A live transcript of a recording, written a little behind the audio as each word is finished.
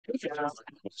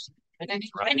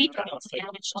I need to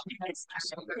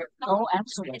oh,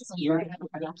 absolutely.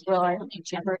 Well, I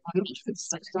never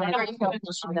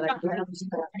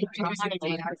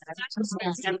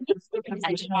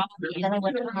then I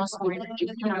went to the hospital.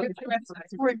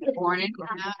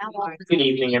 Good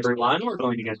evening, everyone. We're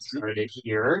going to get started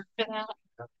here.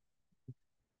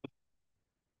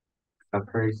 Got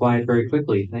very quiet very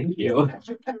quickly. Thank you.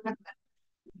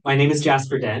 My name is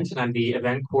Jasper Dent, and I'm the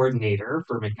event coordinator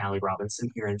for McNally Robinson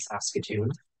here in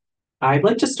Saskatoon. I'd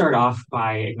like to start off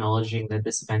by acknowledging that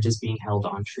this event is being held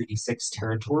on Treaty 6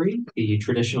 territory, the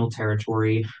traditional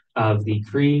territory of the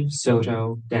Cree,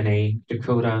 Saulteaux, Dene,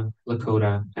 Dakota,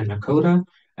 Lakota, and Nakota,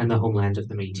 and the homeland of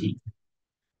the Métis.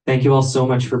 Thank you all so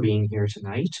much for being here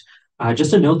tonight.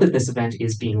 Just a note that this event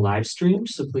is being live streamed,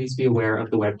 so please be aware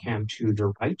of the webcam to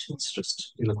your right. It's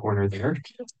just in the corner there.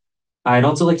 I'd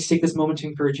also like to take this moment to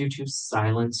encourage you to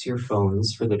silence your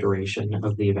phones for the duration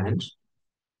of the event.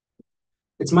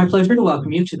 It's my pleasure to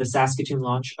welcome you to the Saskatoon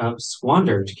launch of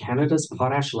Squandered, Canada's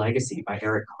Potash Legacy by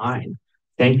Eric Cline.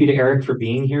 Thank you to Eric for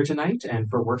being here tonight and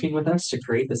for working with us to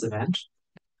create this event.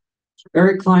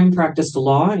 Eric Cline practiced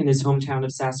law in his hometown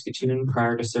of Saskatoon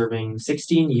prior to serving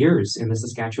 16 years in the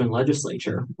Saskatchewan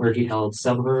legislature, where he held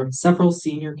several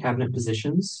senior cabinet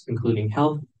positions, including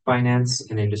health, finance,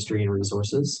 and industry and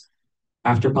resources.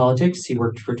 After politics, he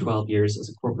worked for 12 years as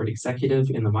a corporate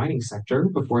executive in the mining sector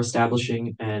before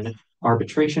establishing an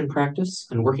arbitration practice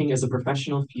and working as a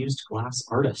professional fused glass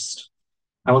artist.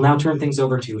 I will now turn things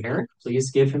over to Eric. Please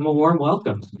give him a warm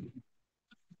welcome.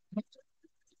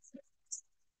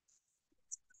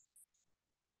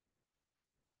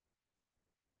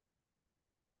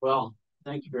 Well,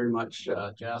 thank you very much,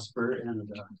 Jasper, and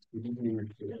good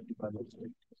evening to everybody.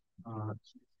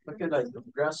 Look at I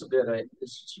progress a bit.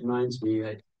 This just reminds me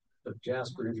of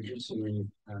Jasper introducing me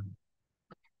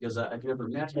because I've never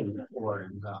met him before,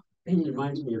 and he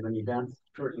reminds me of an event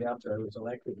shortly after I was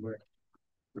elected where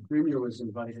the Premier was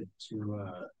invited to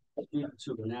speak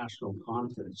to the national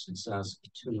conference in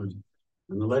Saskatoon,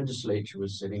 and the legislature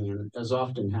was sitting, and as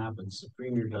often happens, the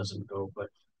Premier doesn't go, but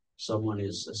someone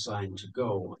is assigned to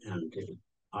go, and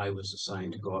I was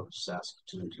assigned to go up to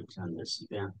Saskatoon to attend this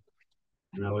event.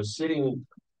 And I was sitting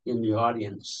in the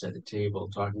audience at a table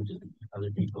talking to the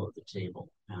other people at the table,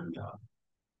 and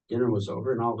dinner was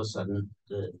over, and all of a sudden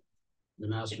the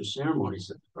master of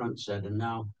ceremonies at the front said, and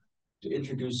now to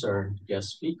introduce our guest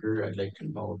speaker, I'd like to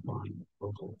call upon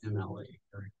local MLA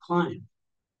Eric Cline.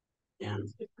 And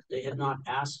they had not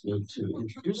asked me to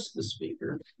introduce the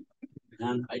speaker,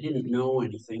 and I didn't know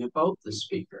anything about the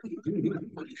speaker.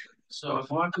 So I'm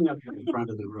walking up to the front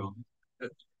of the room,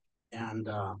 and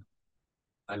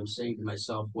I'm saying to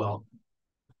myself, well,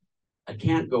 I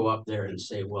can't go up there and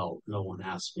say, well, no one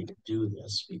asked me to do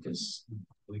this, because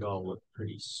we'd all look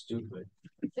pretty stupid.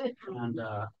 And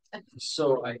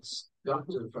so I got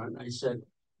to the front and I said,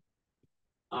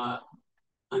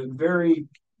 I'm very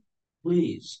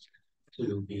pleased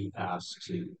to be asked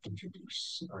to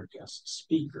introduce our guest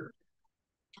speaker.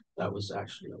 That was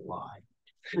actually a lie.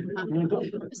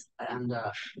 And,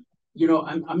 you know,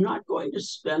 I'm not going to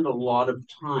spend a lot of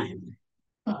time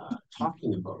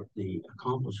talking about the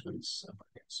accomplishments of our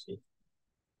guest speaker,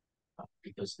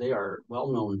 because they are well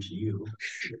known to you.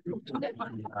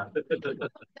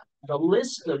 The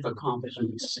list of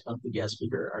accomplishments of the guest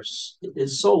speaker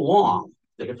is so long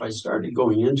that if I started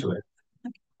going into it,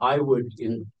 I would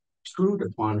intrude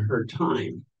upon her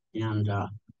time. And I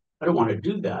don't want to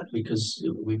do that, because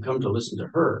we've come to listen to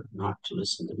her, not to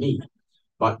listen to me.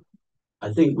 But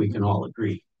I think we can all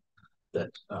agree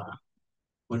that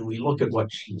when we look at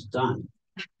what she's done,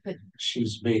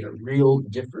 she's made a real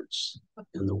difference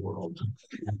in the world,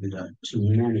 and to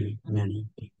many, many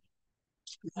people.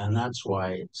 And that's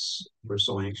why we're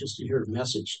so anxious to hear her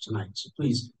message tonight. So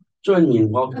please join me in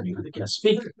welcoming the guest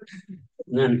speaker.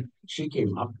 And then she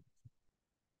came up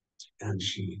and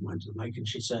she went to the mic and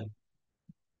she said,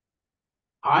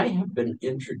 I have been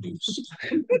introduced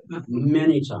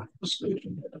many times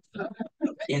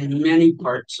in many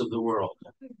parts of the world,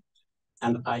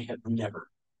 and I have never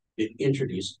been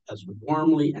introduced as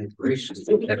warmly and graciously.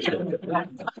 So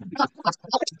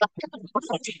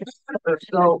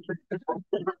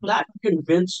that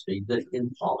convinced me that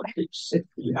in politics,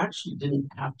 you actually didn't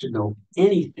have to know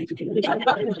anything to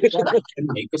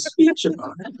make a speech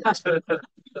about it.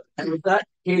 And with that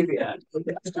caveat,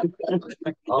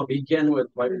 I'll begin with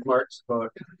my remarks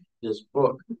about this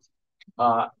book.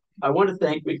 I want to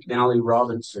thank McNally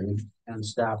Robinson and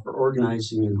staff for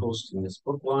organizing and hosting this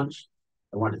book launch.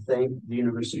 I want to thank the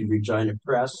University of Regina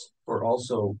Press for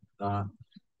also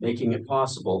making it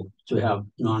possible to have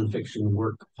nonfiction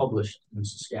work published in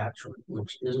Saskatchewan,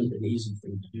 which isn't an easy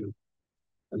thing to do.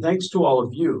 And thanks to all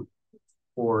of you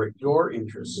for your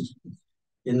interest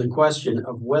in the question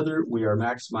of whether we are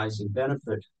maximizing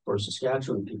benefit for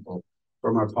Saskatchewan people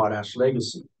from our potash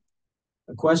legacy,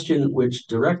 a question which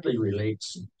directly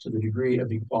relates to the degree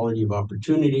of equality of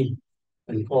opportunity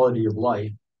and quality of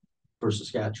life for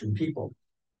Saskatchewan people.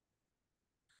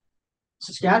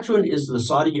 Saskatchewan is the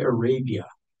Saudi Arabia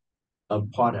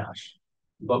of potash,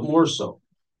 but more so.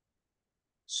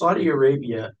 Saudi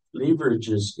Arabia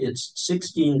leverages its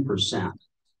 16%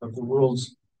 of the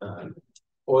world's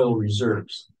oil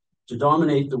reserves to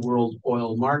dominate the world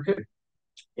oil market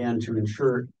and to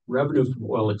ensure revenue from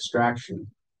oil extraction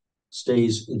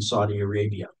stays in Saudi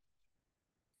Arabia.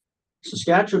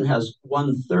 Saskatchewan has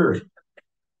 1/3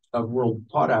 of world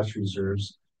potash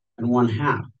reserves and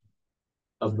 1/2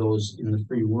 of those in the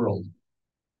free world.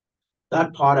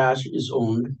 That potash is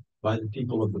owned by the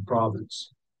people of the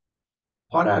province.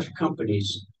 Potash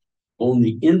companies own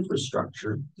the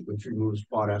infrastructure which removes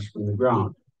potash from the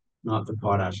ground, not the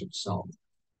potash itself.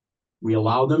 We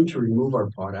allow them to remove our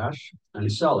potash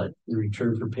and sell it in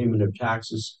return for payment of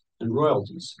taxes and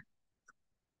royalties.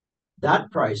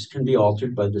 That price can be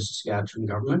altered by the Saskatchewan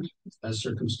government as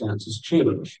circumstances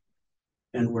change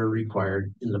and where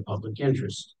required in the public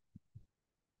interest.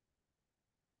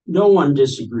 No one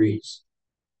disagrees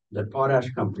that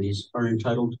potash companies are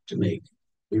entitled to make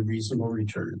a reasonable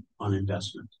return on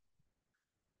investment.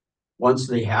 Once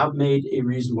they have made a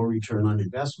reasonable return on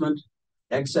investment,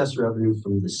 excess revenue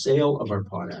from the sale of our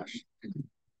potash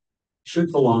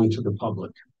should belong to the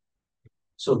public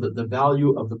so that the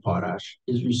value of the potash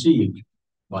is received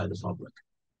by the public.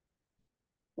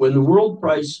 When the world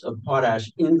price of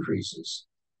potash increases,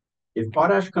 if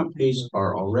potash companies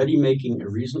are already making a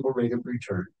reasonable rate of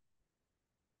return,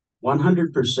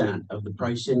 100% of the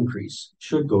price increase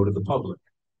should go to the public.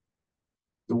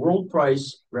 The world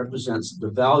price represents the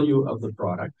value of the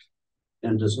product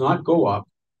and does not go up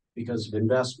because of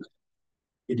investment.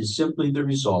 It is simply the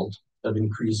result of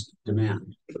increased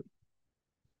demand.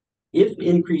 If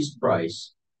increased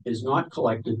price is not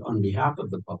collected on behalf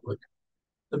of the public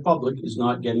is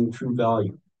not getting true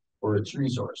value for its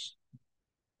resource,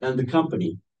 and the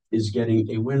company is getting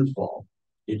a windfall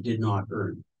it did not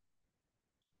earn.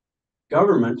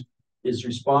 Government is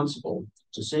responsible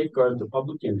to safeguard the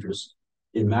public interest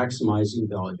in maximizing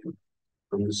value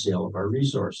from the sale of our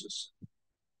resources.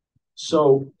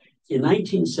 So in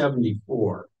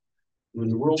 1974, when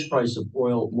the world price of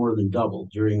oil more than doubled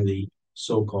during the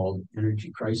so-called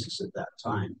energy crisis at that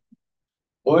time,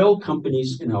 oil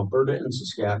companies in Alberta and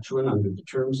Saskatchewan, under the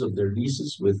terms of their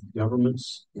leases with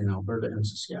governments in Alberta and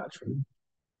Saskatchewan,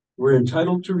 were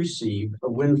entitled to receive a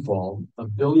windfall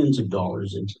of billions of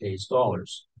dollars in today's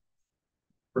dollars.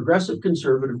 Progressive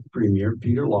Conservative Premier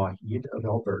Peter Lougheed of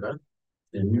Alberta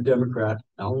and New Democrat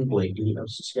Alan Blakey of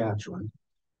Saskatchewan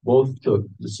both took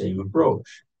the same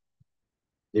approach.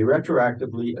 They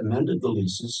retroactively amended the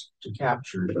leases to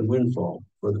capture a windfall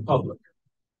for the public.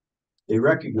 They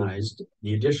recognized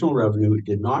the additional revenue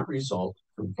did not result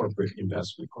from corporate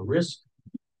investment or risk,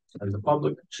 and the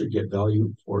public should get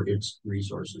value for its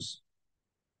resources.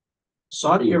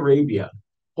 Saudi Arabia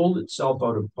pulled itself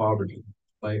out of poverty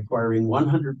by acquiring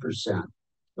 100%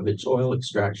 of its oil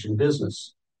extraction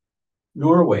business.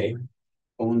 Norway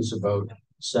owns about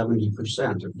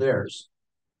 70% of theirs.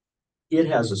 It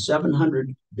has a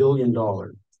 $700 billion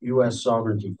US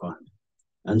sovereignty fund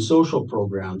and social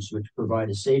programs which provide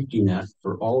a safety net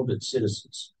for all of its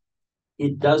citizens.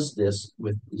 It does this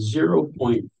with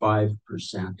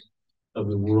 0.5% of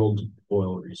the world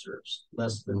oil reserves,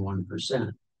 less than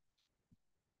 1%.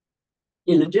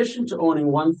 In addition to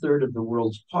owning 1/3 of the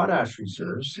world's potash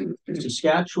reserves,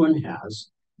 Saskatchewan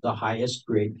has the highest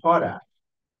grade potash,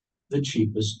 the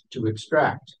cheapest to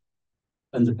extract,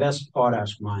 and the best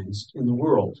potash mines in the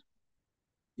world.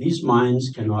 These mines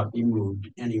cannot be moved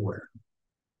anywhere.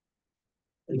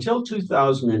 Until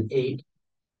 2008,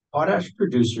 potash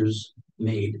producers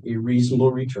made a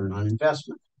reasonable return on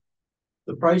investment.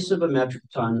 The price of a metric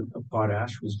ton of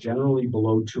potash was generally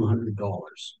below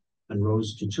 $200 and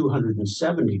rose to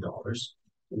 $270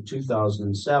 in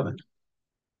 2007.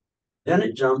 Then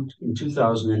it jumped in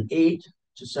 2008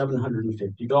 to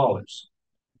 $750.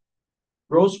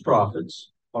 Gross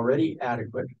profits, already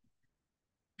adequate,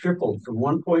 tripled from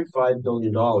 $1.5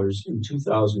 billion in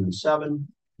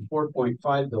 2007 to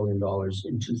 $4.5 billion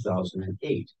in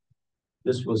 2008.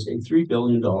 This was a $3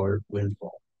 billion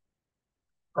windfall.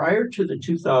 Prior to the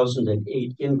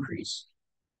 2008 increase,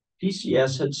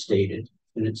 PCS had stated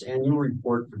in its annual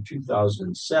report for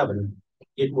 2007,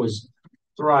 it was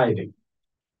thriving,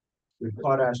 with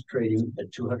potash trading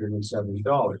at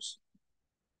 $270.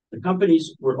 The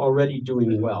companies were already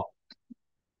doing well.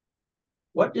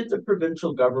 What did the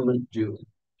provincial government do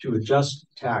to adjust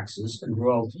taxes and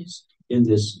royalties in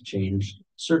this changed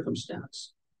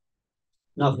circumstance?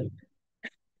 Nothing.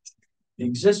 The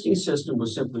existing system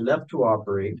was simply left to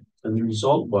operate, and the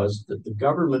result was that the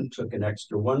government took an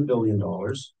extra $1 billion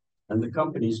and the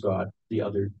companies got the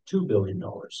other $2 billion.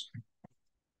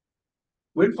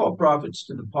 Windfall profits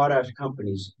to the potash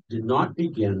companies did not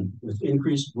begin with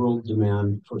increased world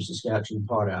demand for Saskatchewan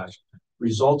potash,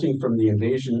 resulting from the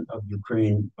invasion of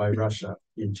Ukraine by Russia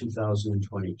in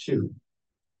 2022.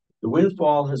 The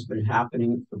windfall has been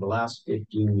happening for the last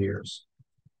 15 years.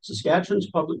 Saskatchewan's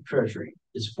public treasury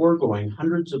is foregoing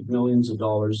hundreds of millions of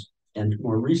dollars and,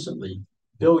 more recently,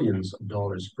 billions of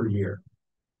dollars per year.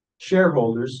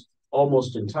 Shareholders,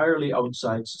 almost entirely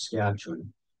outside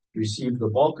Saskatchewan, receive the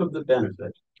bulk of the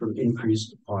benefit from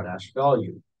increased potash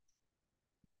value.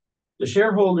 The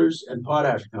shareholders and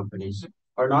potash companies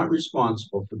are not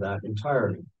responsible for that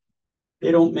entirely.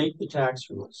 They don't make the tax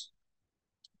rules.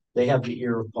 They have the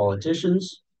ear of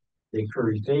politicians, they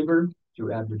curry favor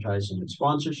through advertising and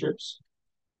sponsorships,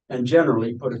 and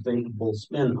generally put a favorable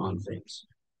spin on things.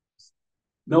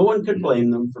 No one can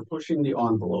blame them for pushing the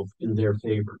envelope in their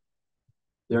favor.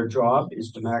 Their job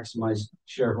is to maximize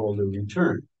shareholder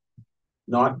return,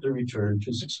 not the return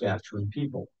to Saskatchewan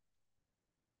people.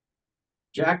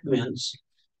 Jack Mintz,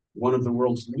 one of the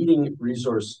world's leading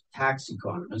resource tax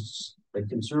economists, a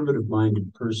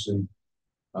conservative-minded person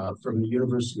from the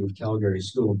University of Calgary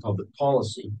School of Public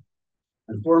Policy,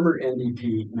 and former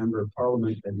NDP Member of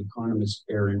Parliament and economist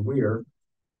Aaron Weir,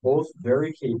 both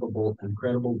very capable and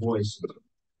credible voices,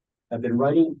 have been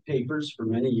writing papers for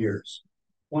many years,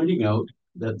 pointing out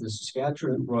that the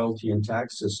Saskatchewan royalty and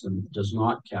tax system does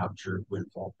not capture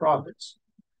windfall profits.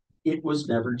 It was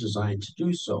never designed to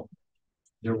do so.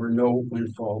 There were no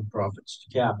windfall profits to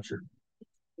capture.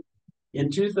 In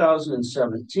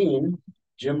 2017,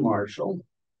 Jim Marshall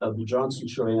of the Johnson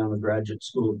Shoyama Graduate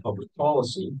School of Public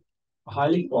Policy, a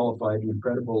highly qualified and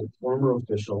credible former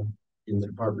official in the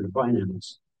Department of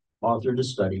Finance, authored a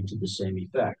study to the same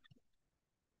effect.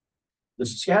 The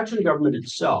Saskatchewan government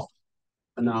itself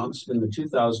announced in the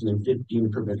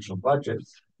 2015 provincial budget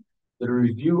that a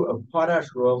review of potash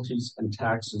royalties and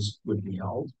taxes would be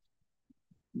held.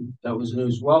 That was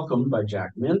news welcomed by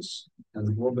Jack Mintz and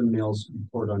the Globe and Mail's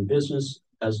report on business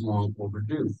as long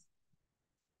overdue.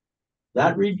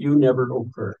 That review never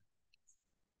occurred.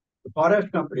 The potash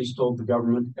companies told the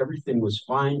government everything was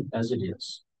fine as it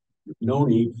is, no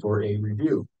need for a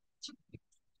review.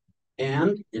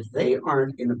 And if they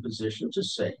aren't in a position to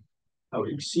say how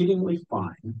exceedingly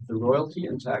fine the royalty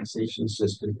and taxation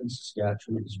system in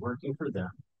Saskatchewan is working for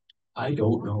them, I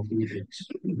don't know who is.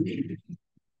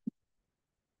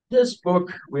 This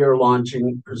book we are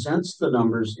launching presents the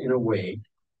numbers in a way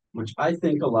which I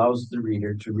think allows the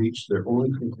reader to reach their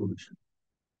own conclusion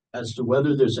as to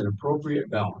whether there's an appropriate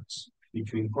balance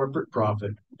between corporate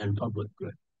profit and public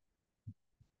good.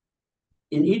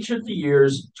 In each of the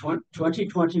years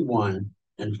 2021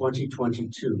 and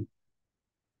 2022,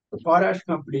 the potash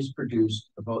companies produced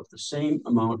about the same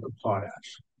amount of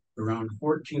potash, around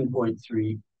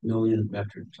 14.3 million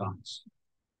metric tons.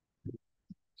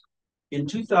 In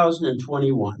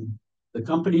 2021, the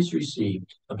companies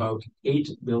received about $8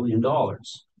 billion,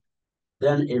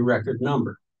 then a record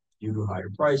number due to higher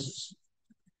prices.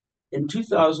 In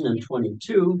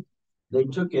 2022, they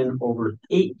took in over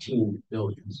 18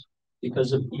 billion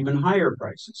because of even higher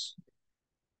prices.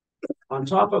 On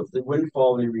top of the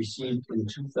windfall they received in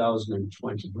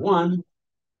 2021,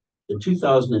 the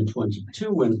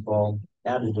 2022 windfall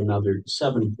added another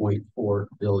 $7.4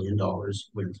 billion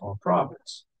windfall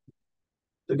profits.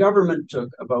 The government took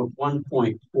about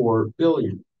 1.4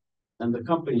 billion, and the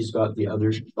companies got the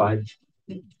other 5.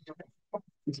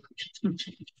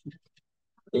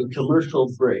 A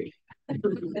commercial break.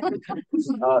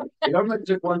 The government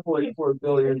took 1.4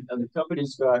 billion, and the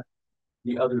companies got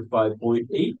the other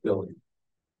 5.8 billion.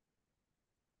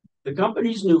 The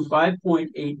company's new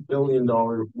 $5.8 billion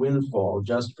windfall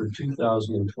just for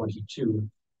 2022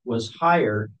 was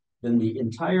higher than the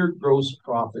entire gross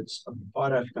profits of the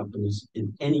potash companies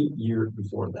in any year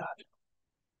before that.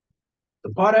 The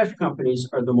potash companies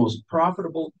are the most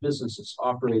profitable businesses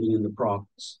operating in the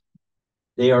province.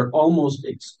 They are almost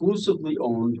exclusively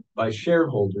owned by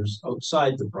shareholders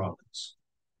outside the province.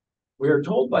 We are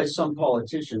told by some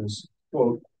politicians,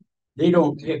 quote, they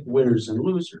don't pick winners and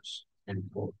losers, end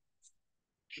quote.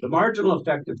 The marginal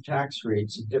effective tax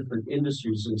rates of different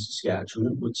industries in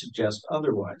Saskatchewan would suggest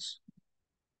otherwise.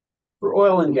 For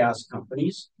oil and gas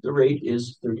companies, the rate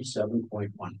is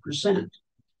 37.1%.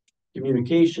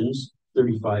 Communications,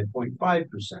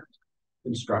 35.5%.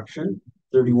 Construction,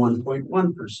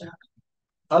 31.1%.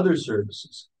 Other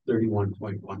services,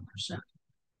 31.1%.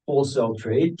 Wholesale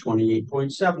trade,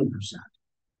 28.7%.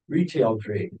 Retail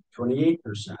trade, 28%.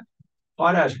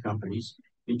 Potash companies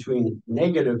between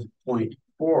negative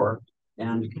 0.4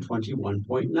 and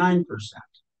 21.9%.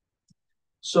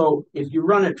 So if you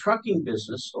run a trucking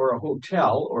business or a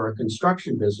hotel or a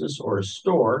construction business or a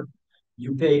store,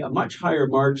 you pay a much higher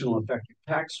marginal effective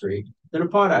tax rate than a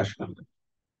potash company.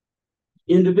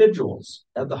 Individuals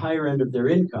at the higher end of their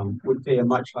income would pay a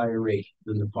much higher rate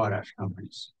than the potash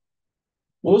companies.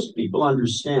 Most people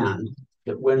understand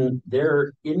that when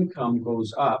their income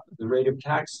goes up, the rate of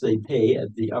tax they pay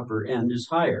at the upper end is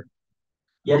higher.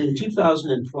 Yet in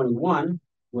 2021,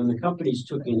 when the companies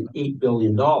took in $8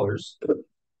 billion,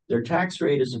 their tax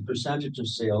rate as a percentage of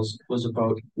sales was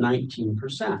about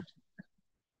 19%.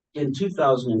 In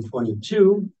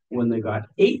 2022, when they got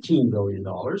 $18 billion,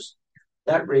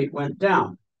 that rate went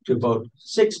down to about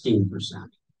 16%.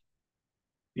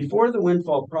 Before the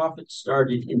windfall profits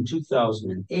started in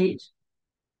 2008,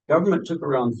 government took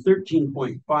around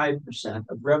 13.5%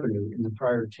 of revenue in the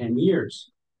prior 10 years.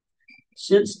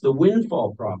 Since the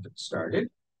windfall profits started,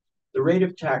 the rate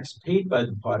of tax paid by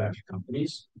the potash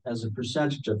companies as a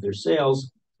percentage of their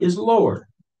sales is lower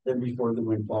than before the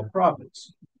windfall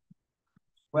profits.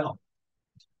 Well,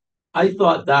 I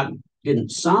thought that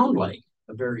didn't sound like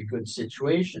a very good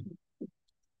situation.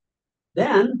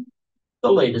 Then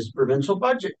the latest provincial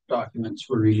budget documents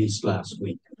were released last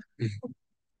week.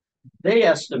 They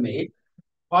estimate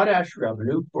potash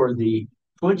revenue for the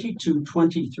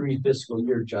 22-23 fiscal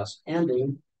year just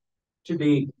ending to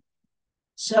be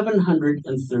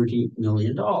 $730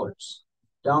 million,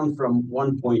 down from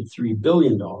 $1.3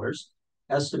 billion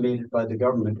estimated by the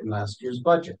government in last year's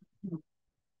budget.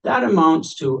 That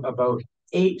amounts to about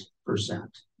 8%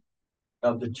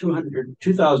 of the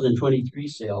 2023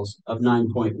 sales of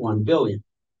 $9.1 billion.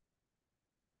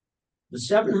 The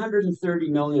 $730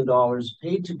 million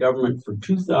paid to government for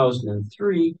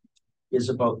 2003 is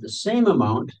about the same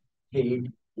amount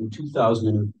paid in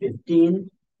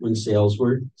 2015 when sales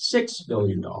were $6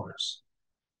 billion,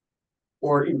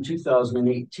 or in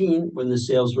 2018 when the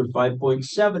sales were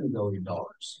 $5.7 billion,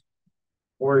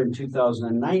 or in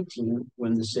 2019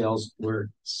 when the sales were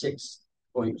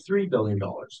 $6.3 billion.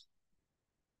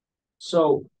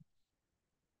 So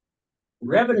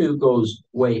revenue goes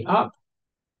way up,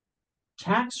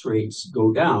 tax rates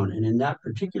go down, and in that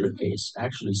particular case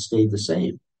actually stayed the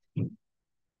same.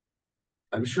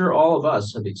 I'm sure all of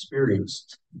us have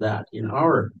experienced that in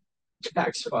our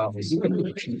tax files as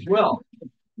well.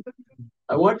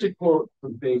 I want to quote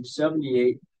from page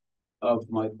 78 of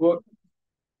my book,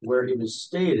 where it is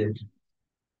stated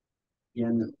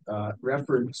in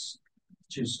reference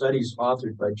to studies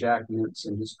authored by Jack Mintz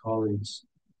and his colleagues,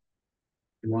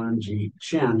 Yuanji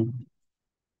Chen.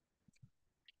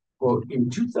 Quote, in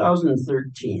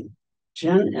 2013,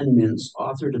 Chen and Mintz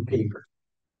authored a paper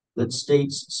that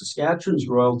states Saskatchewan's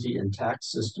royalty and tax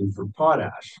system for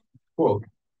potash, quote,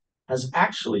 has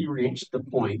actually reached the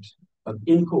point of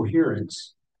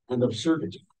incoherence and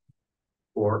absurdity,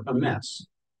 or a mess,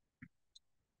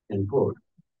 end quote.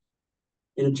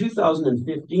 In a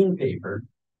 2015 paper,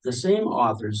 the same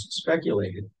authors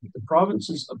speculated that the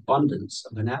province's abundance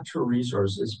of a natural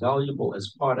resource as valuable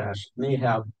as potash may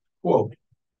have, quote,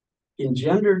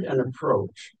 engendered an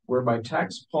approach whereby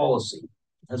tax policy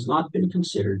has not been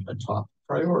considered a top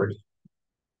priority.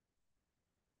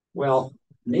 Well,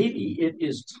 maybe it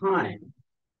is time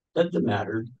that the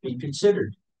matter be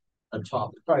considered a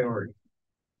top priority.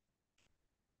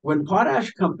 When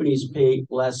potash companies pay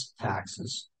less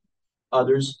taxes,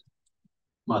 others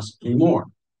must pay more,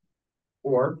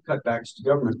 or cutbacks to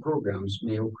government programs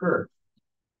may occur.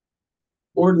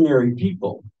 Ordinary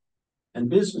people and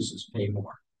businesses pay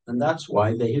more, and that's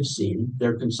why they have seen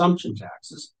their consumption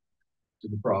taxes to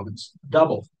the province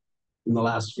double in the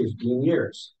last 15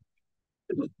 years.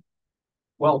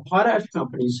 While potash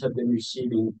companies have been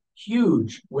receiving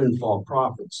huge windfall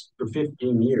profits for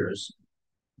 15 years,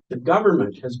 the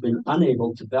government has been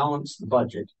unable to balance the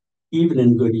budget even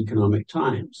in good economic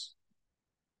times.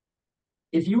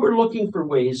 If you were looking for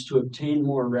ways to obtain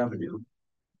more revenue,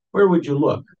 where would you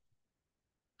look?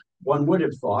 One would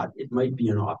have thought it might be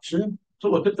an option to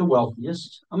look at the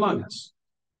wealthiest among us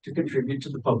to contribute to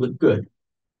the public good,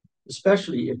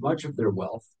 especially if much of their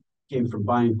wealth came from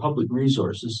buying public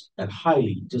resources at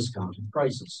highly discounted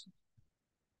prices.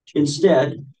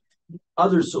 Instead,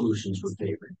 other solutions were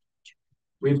favored.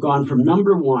 We've gone from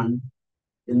number one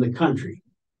in the country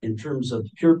in terms of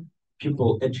pure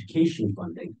pupil education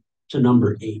funding to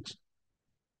number 8.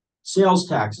 Sales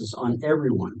taxes on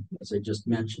everyone, as I just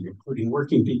mentioned, including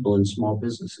working people and small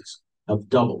businesses, have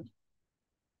doubled.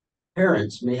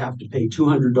 Parents may have to pay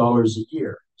 $200 a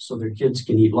year so their kids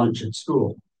can eat lunch at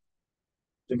school.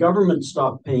 The government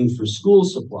stopped paying for school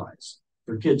supplies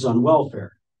for kids on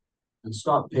welfare and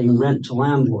stopped paying rent to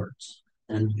landlords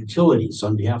and utilities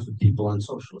on behalf of people on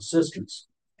social assistance.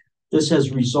 This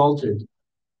has resulted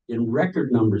in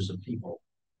record numbers of people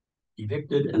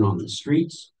evicted and on the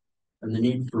streets, and the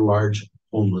need for large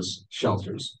homeless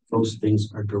shelters. Those things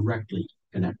are directly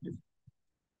connected.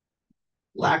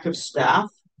 Lack of staff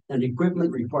and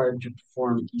equipment required to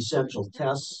perform essential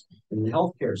tests in the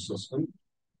healthcare system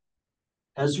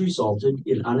has resulted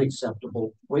in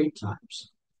unacceptable wait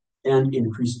times and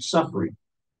increased suffering.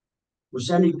 We're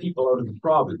sending people out of the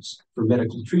province for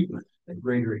medical treatment at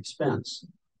greater expense.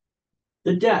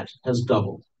 The debt has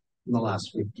doubled in the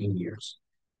last 15 years.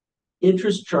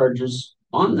 Interest charges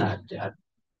on that debt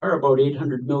are about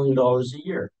 $800 million a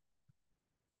year.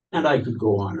 And I could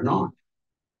go on and on.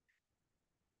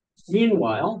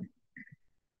 Meanwhile,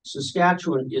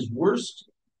 Saskatchewan is worst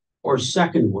or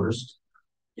second worst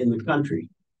in the country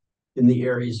in the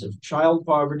areas of child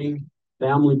poverty,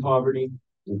 family poverty,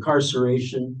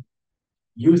 incarceration,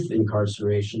 youth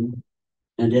incarceration,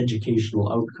 and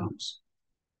educational outcomes.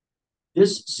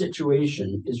 This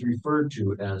situation is referred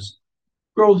to as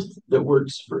growth that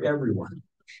works for everyone.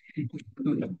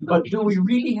 But do we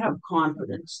really have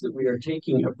confidence that we are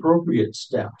taking appropriate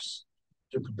steps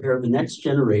to prepare the next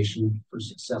generation for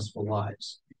successful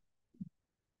lives?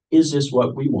 Is this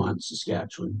what we want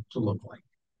Saskatchewan to look like?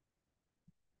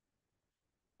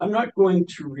 I'm not going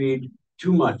to read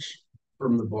too much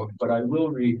from the book, but I will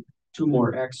read 2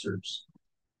 more excerpts.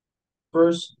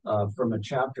 First, from a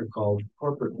chapter called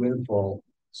Corporate Windfall,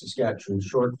 Saskatchewan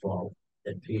Shortfall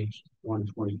at page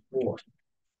 124.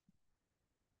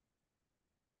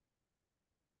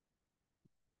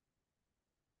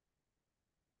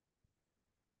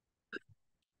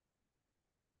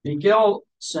 Miguel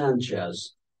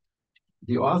Sanchez,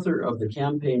 the author of the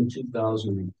Campaign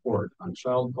 2000 report on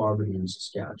child poverty in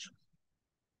Saskatchewan,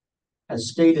 has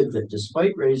stated that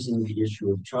despite raising the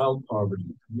issue of child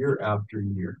poverty year after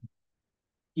year,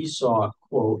 he saw,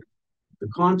 quote, the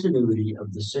continuity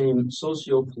of the same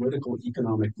socio-political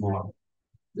economic model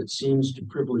that seems to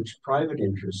privilege private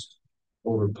interest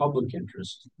over public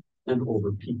interest and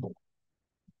over people,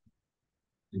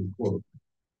 end quote.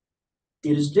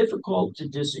 It is difficult to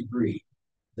disagree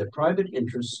that private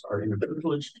interests are in a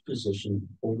privileged position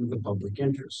over the public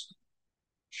interest.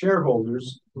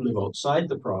 Shareholders who live outside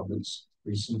the province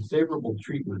receive favorable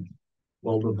treatment,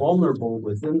 while the vulnerable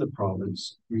within the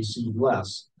province receive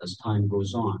less as time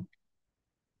goes on.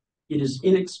 It is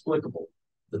inexplicable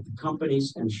that the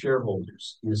companies and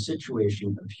shareholders in a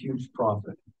situation of huge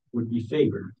profit would be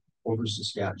favored over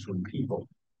Saskatchewan people.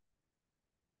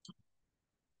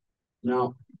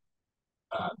 Now,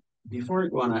 before I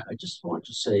go on, I just want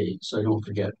to say, so I don't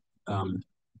forget,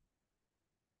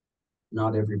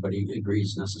 not everybody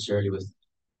agrees necessarily with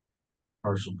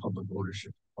partial public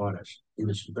ownership of potash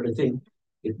industry, but I think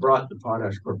it brought the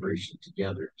Potash Corporation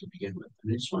together to begin with.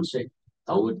 And I just want to say,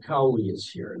 Elwood Cowley is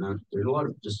here, and there are a lot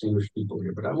of distinguished people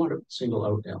here, but I want to single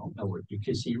out Elwood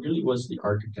because he really was the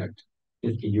architect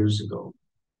 50 years ago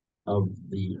of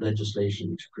the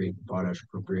legislation to create the Potash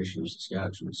Corporation of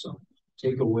Saskatchewan. So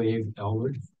take a wave,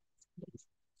 Elwood.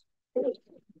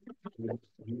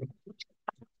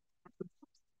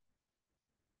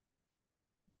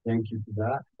 Thank you for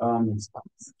that.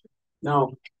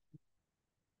 Now,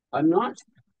 I'm not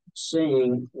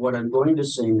saying what I'm going to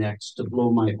say next to blow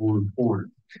my own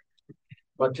horn,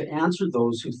 but to answer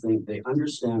those who think they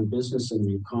understand business and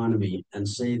the economy and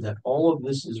say that all of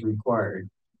this is required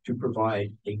to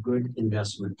provide a good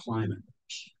investment climate.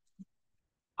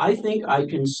 I think I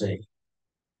can say,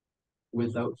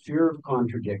 without fear of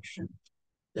contradiction,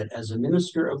 that as a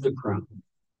minister of the Crown,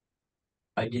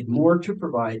 I did more to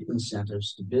provide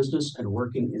incentives to business and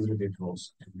working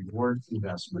individuals and reward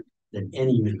investment than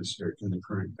any minister in the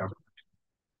current government.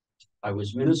 I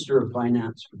was Minister of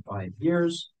Finance for 5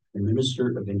 years and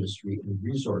Minister of Industry and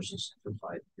Resources for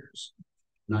 5 years.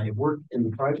 And I have worked in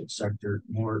the private sector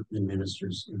more than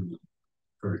ministers in the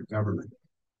current government.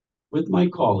 With my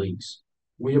colleagues,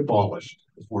 we abolished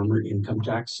the former income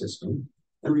tax system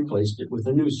and replaced it with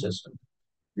a new system,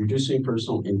 reducing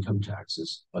personal income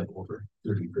taxes by over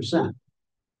 30%.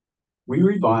 We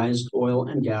revised oil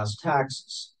and gas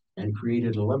taxes and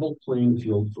created a level playing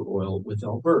field for oil with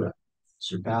Alberta,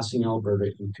 surpassing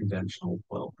Alberta in conventional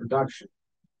oil production.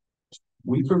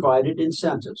 We provided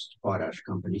incentives to potash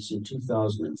companies in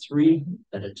 2003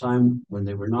 at a time when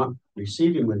they were not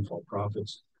receiving windfall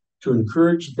profits to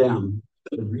encourage them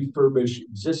to refurbish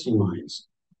existing mines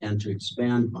and to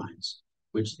expand mines,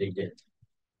 which they did.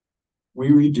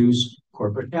 We reduced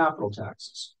corporate capital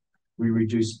taxes. We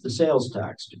reduced the sales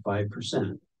tax to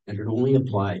 5%, and it only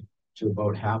applied to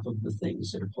about half of the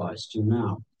things it applies to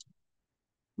now.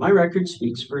 My record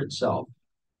speaks for itself.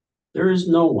 There is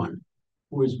no one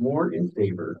who is more in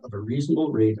favor of a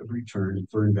reasonable rate of return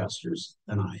for investors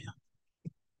than I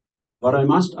am. But I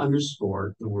must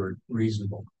underscore the word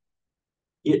reasonable.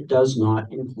 It does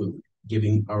not include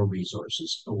giving our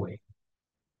resources away.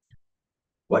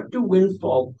 What do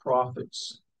windfall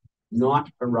profits not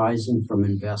arising from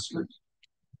investment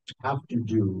have to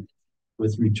do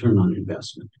with return on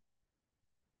investment?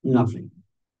 Nothing.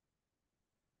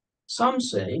 Some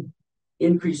say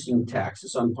increasing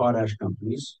taxes on potash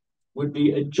companies would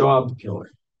be a job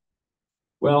killer.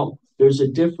 Well, there's a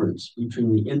difference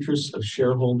between the interests of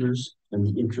shareholders and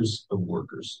the interests of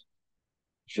workers.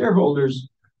 Shareholders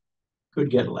could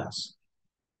get less.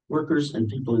 Workers and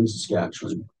people in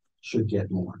Saskatchewan should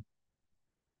get more.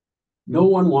 No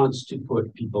one wants to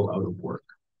put people out of work.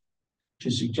 To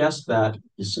suggest that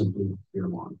is simply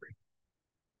fear-mongering.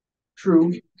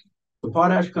 True, the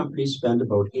potash companies spend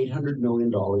about $800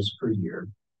 million per year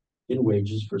in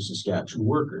wages for Saskatchewan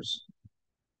workers.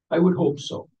 I would hope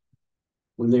so,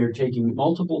 when they are taking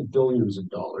multiple billions of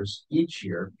dollars each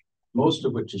year, most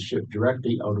of which is shipped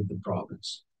directly out of the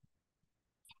province.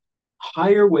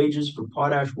 Higher wages for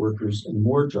potash workers and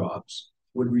more jobs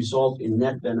would result in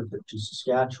net benefit to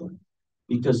Saskatchewan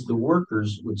because the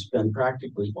workers would spend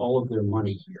practically all of their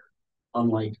money here,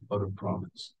 unlike out of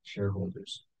province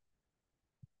shareholders.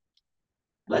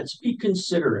 Let's be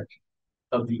considerate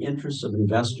of the interests of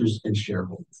investors and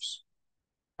shareholders.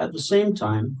 At the same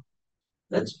time,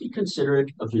 let's be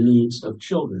considerate of the needs of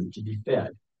children to be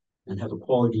fed and have a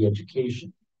quality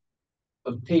education,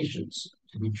 of patients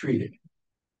to be treated,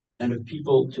 and of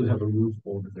people to have a roof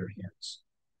over their heads.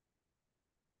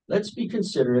 Let's be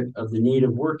considerate of the need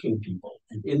of working people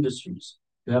and industries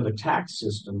to have a tax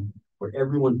system where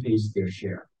everyone pays their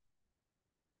share.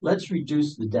 Let's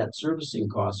reduce the debt servicing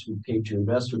costs we pay to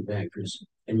investment bankers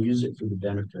and use it for the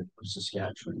benefit of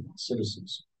Saskatchewan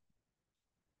citizens.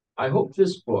 I hope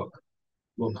this book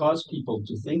will cause people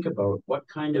to think about what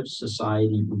kind of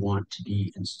society we want to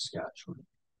be in Saskatchewan.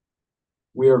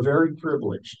 We are very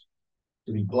privileged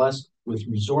to be blessed with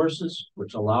resources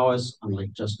which allow us,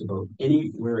 unlike just about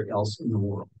anywhere else in the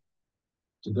world,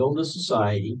 to build a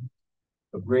society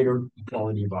of greater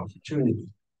equality of opportunity,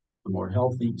 a more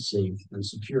healthy, safe, and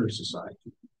secure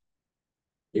society.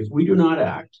 If we do not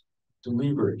act to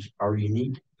leverage our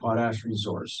unique potash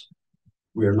resource,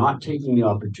 we are not taking the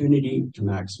opportunity to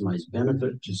maximize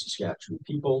benefit to Saskatchewan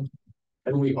people,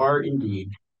 and we are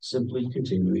indeed simply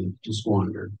continuing to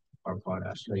squander our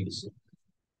potash legacy.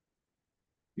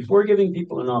 Before giving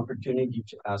people an opportunity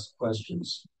to ask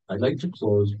questions, I'd like to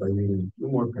close by reading a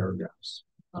few more paragraphs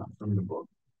from the book.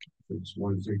 It's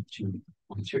 132,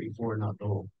 134, not the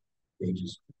whole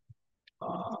pages.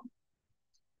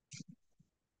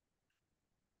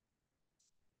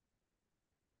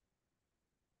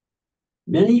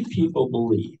 Many people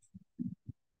believe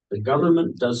the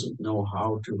government doesn't know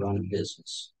how to run a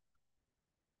business,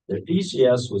 that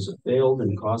PCS was a failed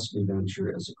and costly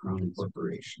venture as a crown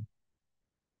corporation,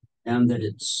 and that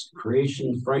its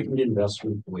creation frightened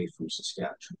investment away from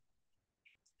Saskatchewan.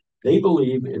 They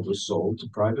believe it was sold to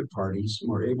private parties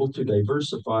who are able to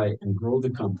diversify and grow the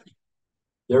company,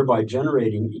 thereby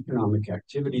generating economic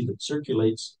activity that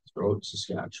circulates throughout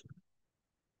Saskatchewan.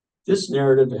 This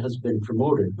narrative has been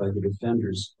promoted by the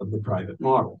defenders of the private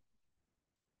model.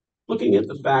 Looking at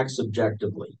the facts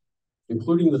objectively,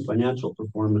 including the financial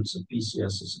performance of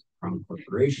PCS as a crown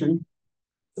corporation,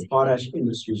 the potash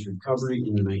industry's recovery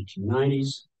in the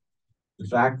 1990s, the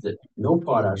fact that no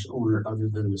potash owner other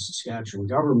than the Saskatchewan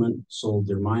government sold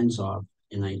their mines off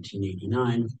in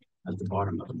 1989 at the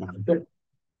bottom of the market,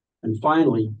 and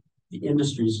finally, the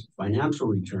industry's financial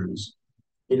returns,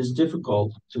 it is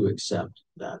difficult to accept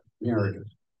that narrative.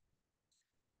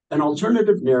 An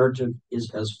alternative narrative is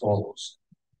as follows.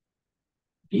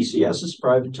 PCS's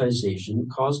privatization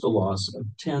caused a loss of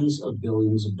tens of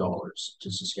billions of dollars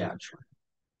to Saskatchewan.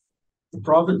 The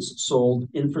province sold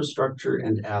infrastructure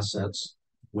and assets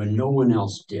when no one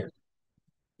else did,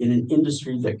 in an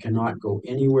industry that cannot go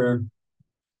anywhere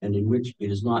and in which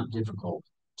it is not difficult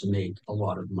to make a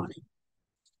lot of money.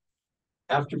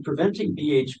 After preventing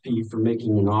BHP from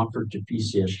making an offer to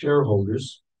PCS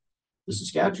shareholders, the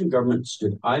Saskatchewan government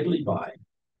stood idly by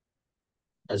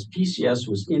as PCS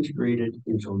was integrated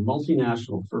into a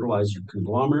multinational fertilizer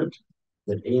conglomerate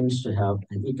that aims to have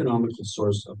an economical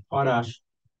source of potash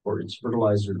for its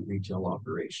fertilizer retail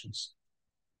operations.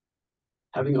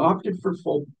 Having opted for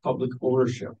full public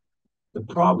ownership, the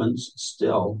province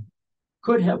still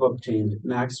could have obtained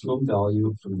maximum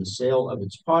value from the sale of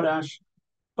its potash,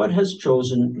 but has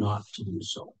chosen not to do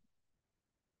so.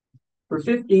 For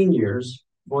 15 years,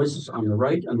 voices on the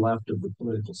right and left of the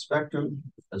political spectrum,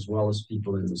 as well as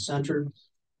people in the center,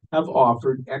 have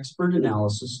offered expert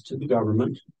analysis to the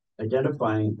government,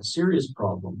 identifying a serious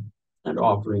problem and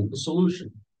offering a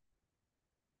solution.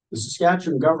 The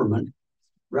Saskatchewan government,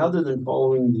 rather than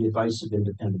following the advice of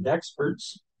independent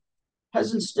experts,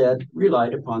 has instead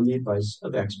relied upon the advice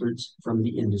of experts from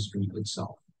the industry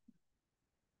itself.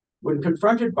 When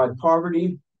confronted by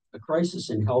poverty, a crisis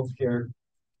in healthcare,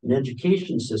 an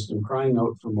education system crying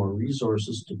out for more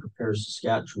resources to prepare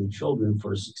Saskatchewan children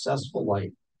for a successful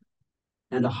life,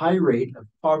 and a high rate of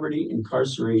poverty,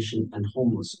 incarceration, and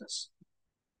homelessness,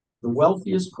 the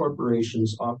wealthiest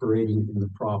corporations operating in the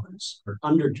province are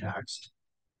undertaxed,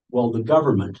 while the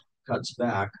government cuts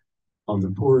back on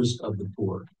the poorest of the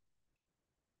poor.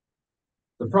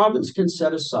 The province can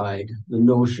set aside the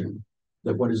notion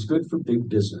that what is good for big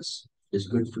business is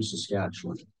good for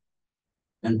Saskatchewan,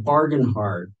 and bargain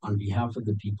hard on behalf of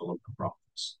the people of the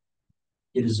province.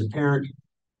 It is apparent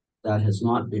that has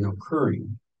not been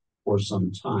occurring for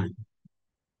some time.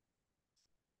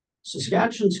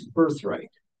 Saskatchewan's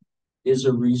birthright is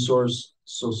a resource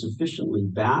so sufficiently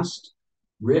vast,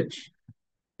 rich,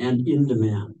 and in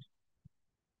demand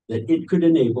that it could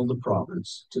enable the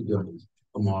province to build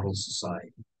a model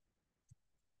society.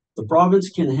 The province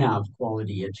can have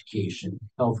quality education,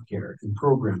 healthcare, and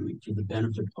programming for the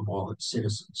benefit of all its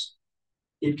citizens.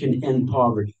 It can end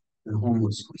poverty and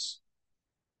homelessness.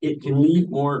 It can leave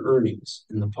more earnings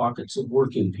in the pockets of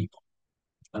working people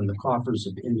and the coffers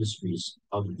of industries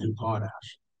other than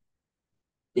potash.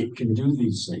 It can do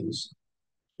these things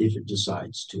if it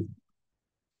decides to.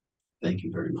 Thank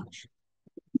you very much.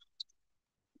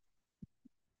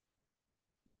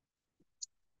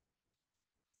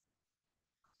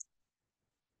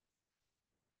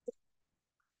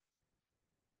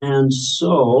 And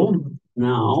so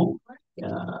now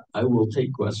I will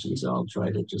take questions. I'll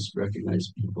try to just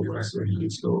recognize people as their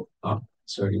hands go up,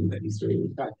 starting with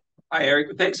you. Hi,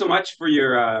 Eric. Thanks so much for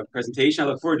your presentation. I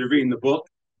look forward to reading the book.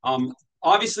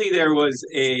 Obviously, there was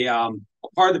a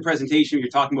part of the presentation you're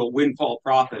talking about windfall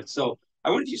profits. So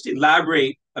I wanted you to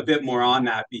elaborate a bit more on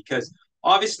that, because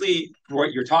obviously, for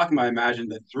what you're talking about, I imagine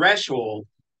the threshold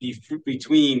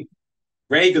between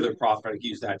regular profit, I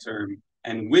use that term,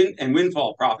 and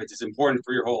windfall profits is important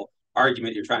for your whole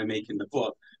argument you're trying to make in the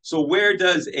book. So where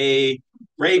does a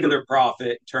regular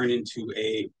profit turn into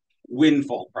a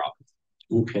windfall profit?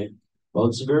 Okay, well,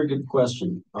 it's a very good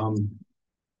question.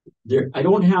 I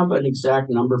don't have an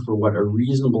exact number for what a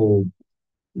reasonable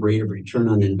rate of return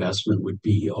on investment would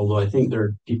be, although I think there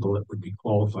are people that would be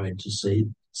qualified to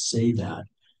say that.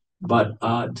 But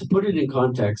to put it in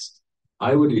context,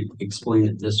 I would explain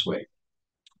it this way.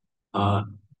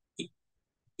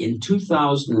 In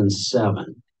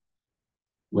 2007,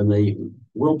 when the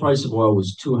world price of oil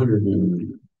was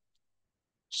 $270,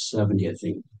 I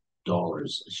think,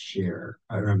 dollars a share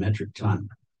or a metric ton,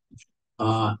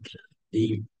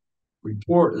 the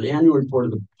annual report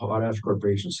of the Potash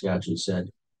Corporation of Saskatchewan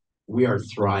said, we are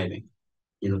thriving.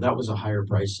 That was a higher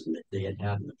price than they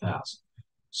had in the past.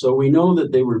 So we know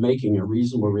that they were making a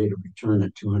reasonable rate of return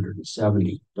at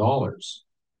 $270.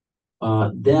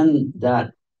 Then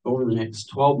that over the next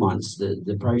 12 months,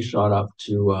 the price shot up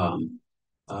to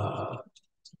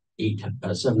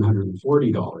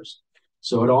 $740.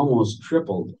 So it almost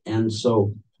tripled. And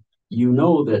so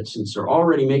that since they're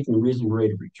already making a reasonable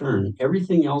rate of return,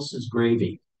 everything else is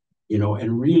gravy,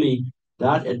 and really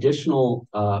that additional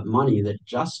money that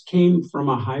just came from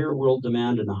a higher world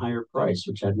demand and a higher price,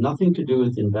 which had nothing to do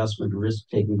with investment or risk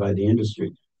taken by the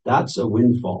industry, that's a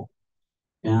windfall.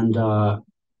 And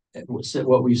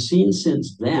what we've seen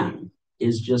since then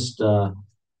is just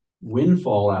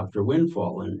windfall after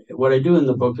windfall. And what I do in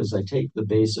the book is I take the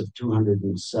base of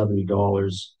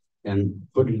 $270 and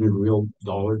put it in real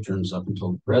dollar terms up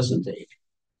until the present date,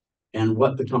 and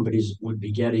what the companies would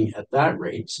be getting at that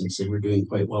rate, since they were doing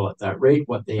quite well at that rate,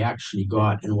 what they actually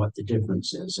got and what the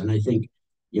difference is. And I think,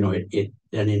 it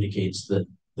then indicates that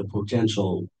the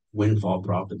potential windfall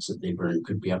profits that they've earned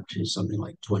could be up to something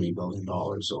like $20 billion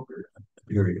over a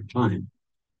period of time.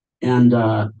 And,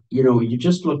 you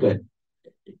just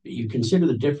you consider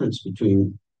the difference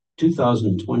between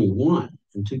 2021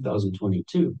 and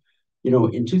 2022.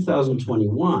 In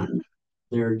 2021,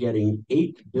 they're getting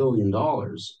 $8 billion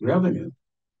revenue.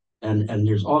 And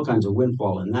there's all kinds of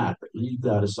windfall in that, but leave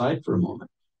that aside for a moment.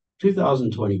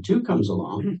 2022 comes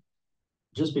along,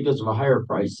 just because of a higher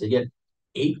price, they get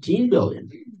 18 billion.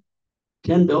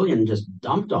 10 billion just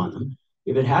dumped on them.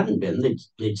 If it hadn't been,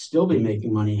 they'd still be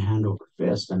making money hand over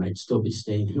fist, and I'd still be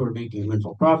staying here making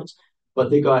windfall profits. But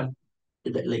they got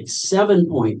like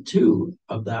 7.2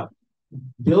 of that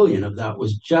billion of that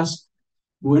was just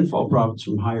windfall profits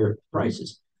from higher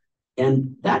prices.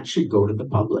 And that should go to the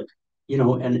public,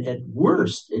 and at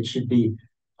worst, it should be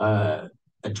a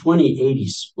 20-80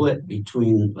 split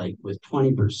between, like, with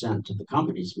 20% to the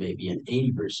companies maybe and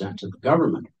 80% to the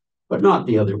government, but not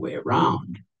the other way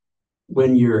around.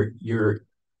 When you're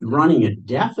running a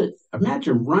deficit,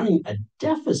 imagine running a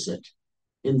deficit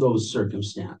in those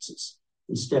circumstances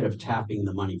instead of tapping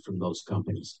the money from those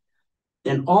companies.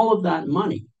 Then all of that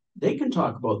money, they can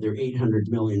talk about their $800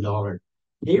 million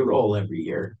payroll every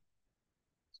year.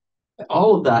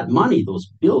 All of that money, those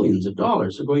billions of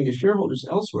dollars, are going to shareholders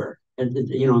elsewhere. And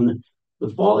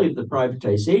the folly of the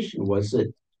privatization was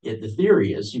that the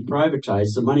theory is you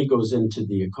privatize, the money goes into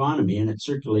the economy and it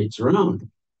circulates around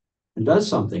and does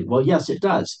something. Well, yes, it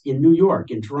does in New York,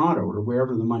 in Toronto, or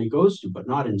wherever the money goes to, but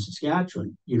not in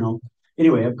Saskatchewan.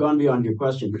 Anyway, I've gone beyond your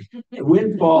question. But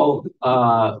windfall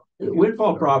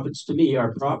profits to me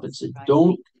are profits that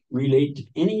don't relate to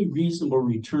any reasonable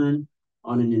return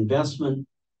on an investment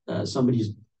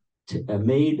somebody's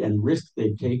made and risk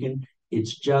they've taken.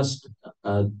 It's just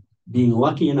being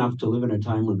lucky enough to live in a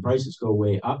time when prices go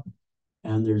way up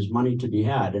and there's money to be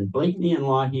had. And Blakeney and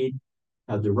Lougheed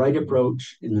had the right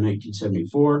approach in the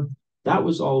 1974. That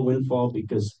was all windfall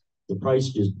because the price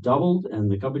just doubled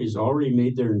and the companies already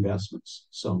made their investments.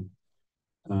 So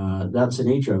that's the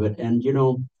nature of it. And,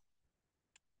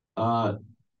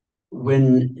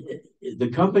 when the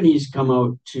companies come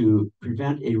out to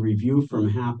prevent a review from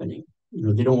happening,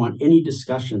 they don't want any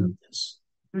discussion of this.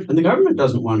 And the government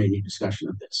doesn't want any discussion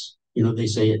of this. They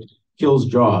say it kills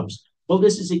jobs. Well,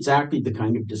 this is exactly the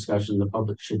kind of discussion the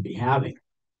public should be having.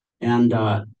 And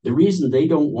the reason they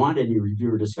don't want any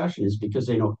review or discussion is because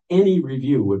they know any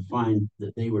review would find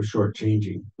that they were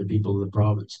shortchanging the people of the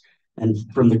province. And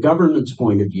from the government's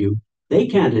point of view, they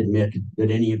can't admit that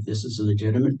any of this is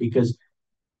legitimate because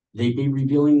they'd be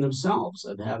revealing themselves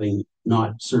of having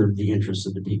not served the interests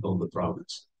of the people of the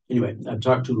province. Anyway, I've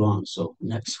talked too long, so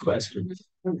next question.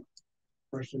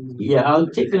 Yeah, I'll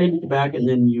take the lady back and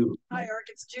then you. Hi, Eric,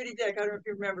 it's Judy Dick. I don't know if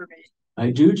you remember me.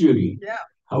 I do, Judy. Yeah.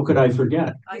 How could I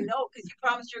forget? I know, because you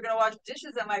promised you were going to wash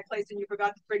dishes at my place and you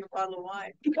forgot to bring a bottle of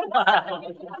wine.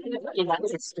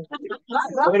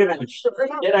 Wait a minute.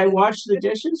 Did I wash the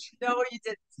dishes? No, you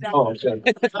didn't. No. Oh, okay.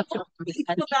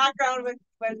 The background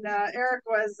when Eric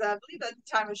was, I believe at the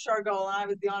time was Shargol, and I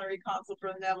was the honorary consul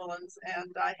for the Netherlands,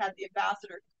 and I had the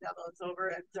ambassador to the Netherlands over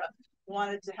and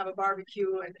wanted to have a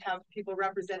barbecue and have people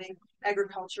representing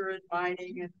agriculture and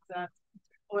mining and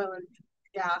oil and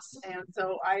gas. And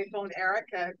so I phoned Eric.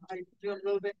 I knew him a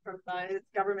little bit from his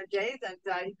government days, and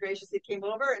he graciously came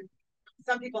over. And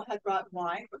some people had brought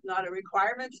wine, but not a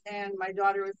requirement. And my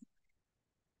daughter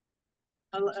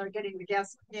was getting the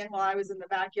guests in while I was in the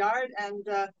backyard. And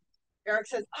Eric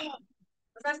says, "Oh,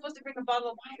 was I supposed to bring a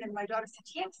bottle of wine?" And my daughter said,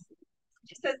 "Yes."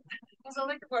 She says, "There's a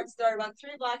liquor board store about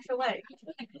 3 blocks away."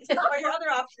 He said, "Well, your other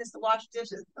option is to wash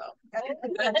dishes, though."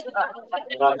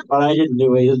 But I didn't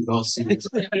do it. All serious.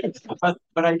 But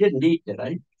I didn't eat, did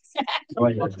I? Oh,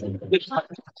 I didn't. I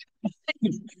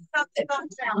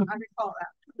recall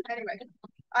that. Anyway,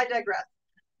 I digress.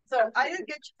 So I didn't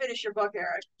get to finish your book,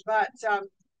 Eric, but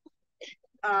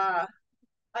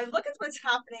I look at what's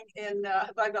happening in,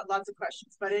 I've got lots of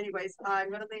questions, but anyways, I'm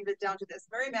going to leave it down to this.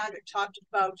 Mary Mandrick talked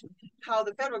about how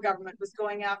the federal government was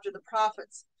going after the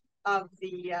profits of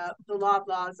the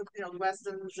Loblaws, the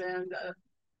Westons and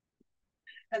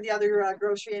the other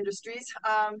grocery industries.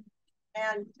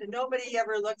 And nobody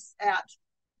ever looks at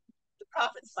the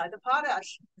profits by the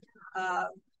Potash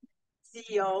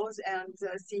CEOs and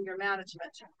senior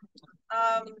management.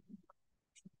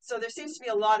 So there seems to be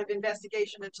a lot of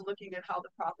investigation into looking at how the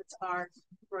profits are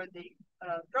for the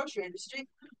grocery industry.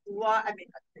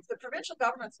 If the provincial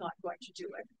government's not going to do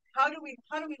it, how do we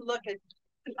look at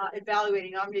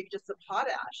evaluating not maybe just the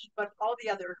potash, but all the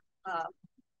other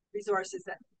resources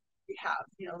that we have,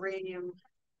 uranium,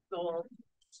 gold,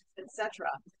 etc.,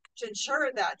 to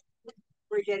ensure that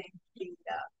we're getting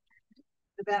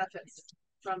the benefits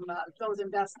from those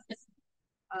investments?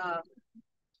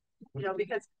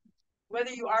 Because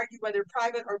whether you argue whether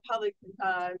private or public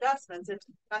investments, it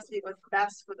must be what's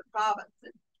best for the province.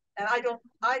 And I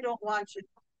don't want to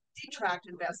detract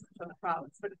investment from the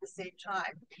province, but at the same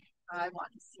time, I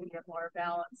want to see a more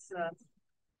balanced,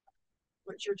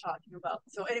 what you're talking about.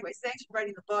 So anyways, thanks for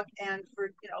writing the book and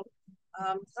for,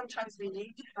 sometimes we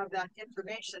need to have that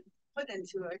information put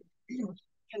into a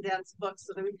condensed book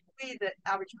so that we, the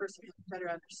average person, has a better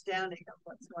understanding of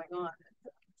what's going on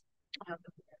and have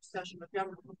the discussion with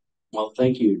government. Well,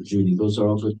 thank you, Judy. Those are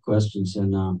all good questions.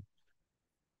 And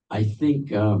I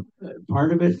think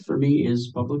part of it for me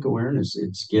is public awareness.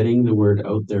 It's getting the word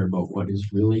out there about what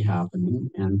is really happening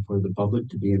and for the public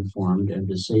to be informed and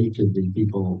to say to the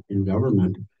people in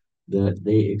government that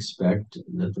they expect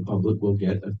that the public will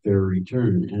get a fair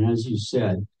return. And as you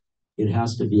said, it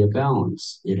has to be a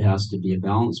balance. It has to be a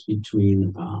balance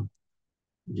between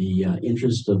the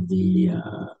interest of the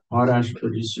potash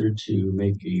producer to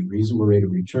make a reasonable rate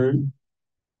of return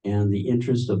and the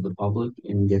interest of the public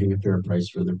in getting a fair price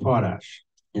for their potash.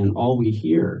 And all we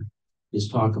hear is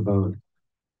talk about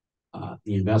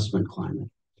the investment climate.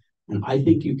 And I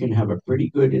think you can have a pretty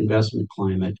good investment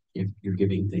climate if you're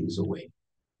giving things away,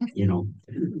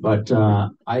 But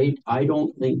I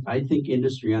think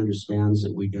industry understands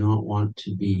that we do not want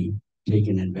to be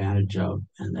taken advantage of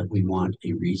and that we want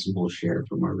a reasonable share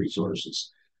from our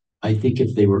resources. I think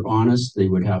if they were honest, they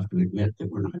would have to admit that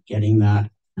we're not getting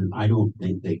that. And I don't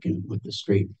think they can, with a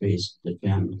straight face,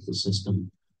 defend the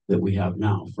system that we have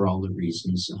now for all the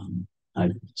reasons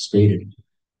I've stated.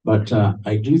 But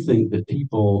I do think that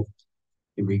people,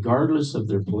 regardless of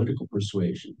their political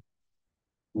persuasion,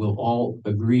 will all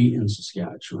agree in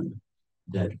Saskatchewan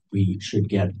that we should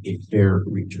get a fair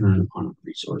return on our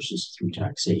resources through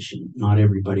taxation. Not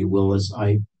everybody will, as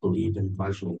I believe in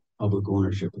partial public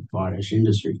ownership of potash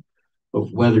industry.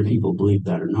 But whether people believe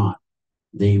that or not,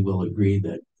 they will agree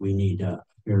that we need a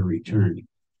fair return.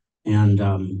 And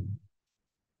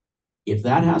if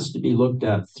that has to be looked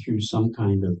at through some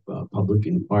kind of public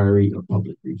inquiry or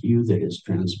public review that is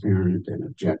transparent and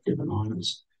objective and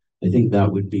honest, I think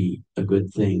that would be a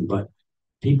good thing. But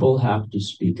people have to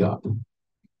speak up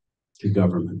to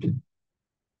government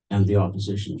and the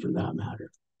opposition for that matter.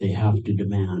 They have to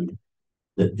demand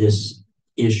that this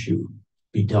issue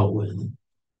be dealt with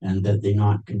and that they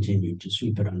not continue to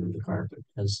sweep it under the carpet,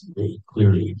 as they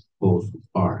clearly both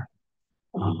are.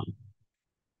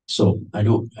 So I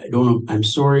don't know. I'm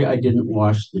sorry I didn't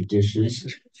wash the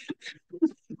dishes,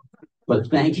 but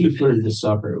thank you for the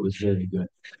supper. It was very good.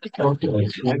 Okay,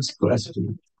 next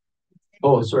question.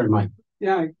 Oh, sorry, Mike.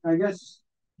 Yeah, I guess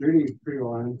really pretty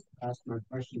well asked my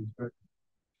questions, but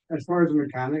as far as the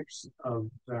mechanics of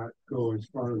that go, as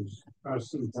far as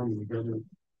us in front of the government,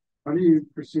 how do you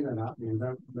foresee that happening? Is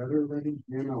that letter writing,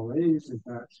 the MLAs? Is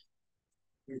that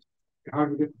how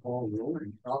do you get the ball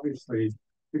rolling? Obviously,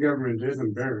 the government is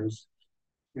embarrassed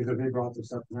because if they brought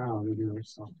this up now, they'd be like,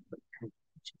 "Stop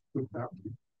that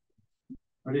one."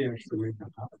 How do you actually make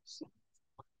that happen?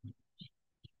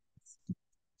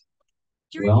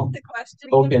 Well,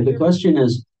 okay, the question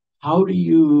is, how do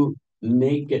you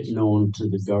make it known to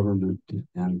the government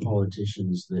and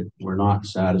politicians that we're not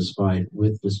satisfied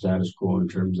with the status quo in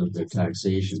terms of their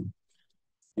taxation?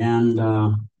 And,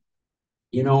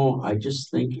 I just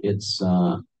think it's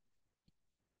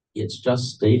just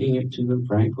stating it to them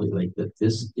frankly, like that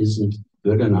this isn't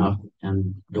good enough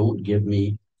and don't give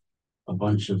me a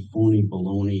bunch of phony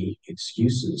baloney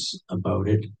excuses about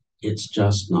it. It's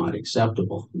just not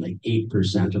acceptable. Like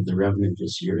 8% of the revenue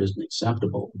this year isn't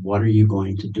acceptable. What are you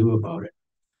going to do about it?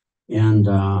 And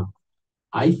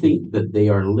I think that they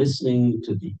are listening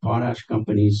to the potash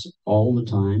companies all the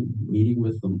time, meeting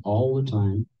with them all the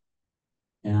time,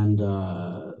 and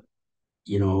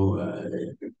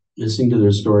listening to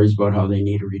their stories about how they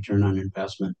need a return on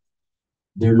investment.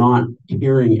 They're not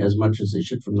hearing as much as they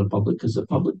should from the public because the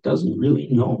public doesn't really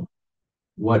know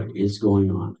what is going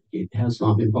on. It has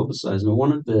not been publicized. Now,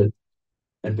 one of the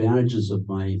advantages of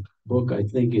my book, I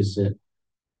think, is that,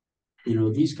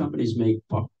 these companies make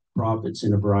profits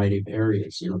in a variety of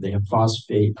areas. They have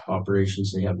phosphate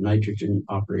operations, they have nitrogen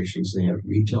operations, they have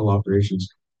retail operations.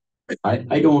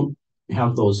 I don't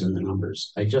have those in the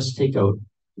numbers. I just take out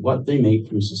what they make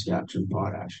from Saskatchewan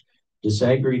potash,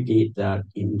 disaggregate that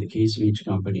in the case of each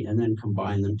company, and then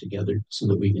combine them together so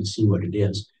that we can see what it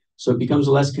is. So it becomes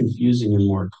less confusing and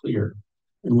more clear.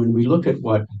 And when we look at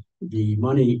what the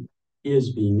money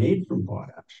is being made from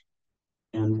potash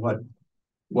and what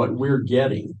we're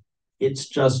getting, it's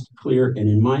just clear. And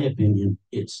in my opinion,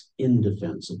 it's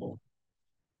indefensible.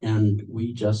 And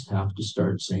we just have to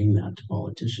start saying that to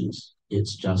politicians.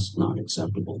 It's just not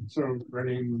acceptable. So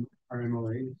writing our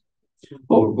MLAs?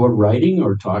 Or writing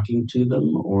or talking to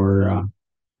them or,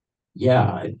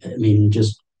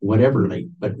 just whatever,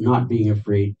 but not being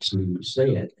afraid to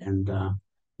say it and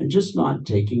just not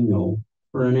taking no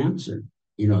for an answer.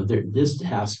 You know, this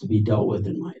has to be dealt with,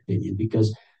 in my opinion,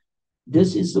 because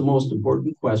this is the most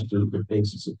important question that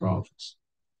faces the province.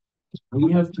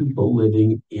 We have people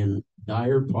living in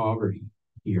dire poverty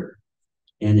here,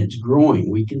 and it's growing.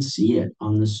 We can see it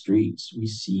on the streets. We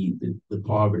see the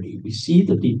poverty. We see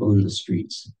the people in the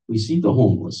streets. We see the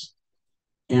homeless.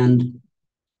 And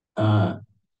the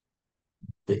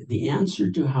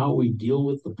answer to how we deal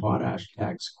with the potash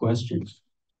tax question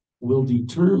will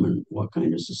determine what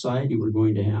kind of society we're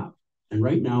going to have. And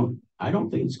right now, I don't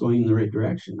think it's going in the right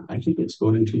direction. I think it's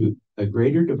going to a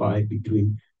greater divide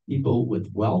between people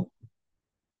with wealth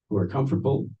who are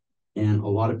comfortable and a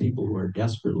lot of people who are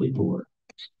desperately poor.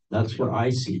 That's what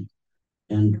I see.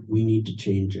 And we need to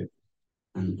change it.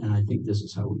 And I think this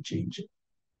is how we change it.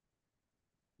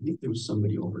 I think there was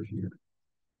somebody over here.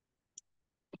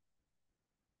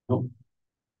 Oh,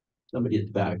 somebody at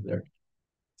the back there.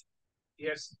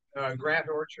 Yes, Grant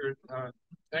Orchard,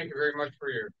 thank you very much for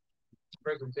your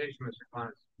presentation, Mr.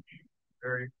 Cline.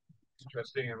 Very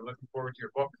interesting. I'm looking forward to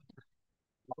your book.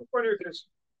 I wonder if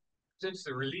since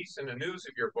the release in the news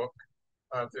of your book,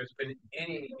 if there's been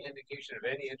any indication of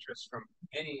any interest from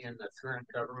any in the current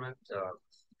government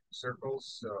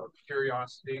circles,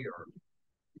 curiosity or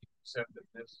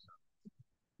receptiveness,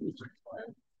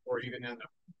 or even in the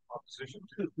opposition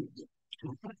to.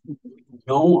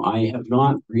 No, I have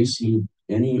not received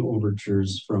any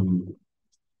overtures from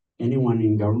anyone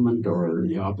in government or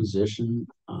the opposition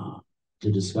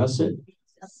to discuss it.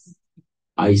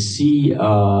 I see,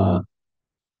 I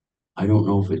don't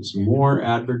know if it's more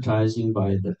advertising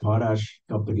by the potash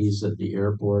companies at the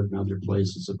airport and other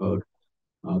places about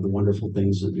the wonderful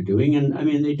things that they're doing. And I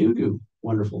mean, they do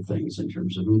wonderful things in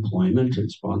terms of employment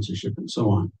and sponsorship and so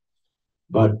on.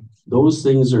 But those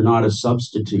things are not a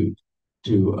substitute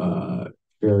to a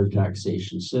fair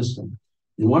taxation system.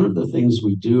 And one of the things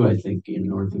we do, I think, in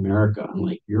North America,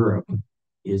 unlike Europe,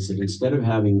 is that instead of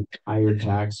having higher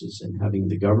taxes and having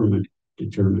the government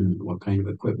determine what kind of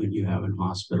equipment you have in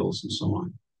hospitals and so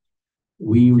on,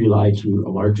 we rely to a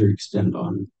larger extent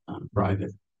on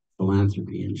private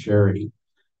philanthropy and charity.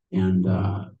 And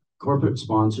corporate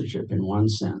sponsorship, in one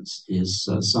sense, is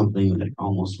something that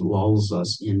almost lulls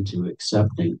us into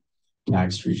accepting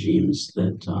tax regimes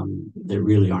that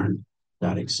really aren't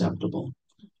that acceptable.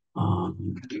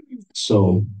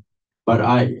 But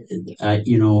I'm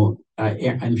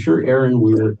sure Aaron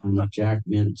Weir and Jack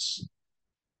Mintz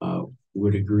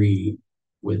would agree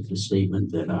with the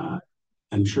statement that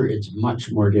I'm sure it's much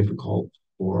more difficult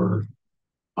for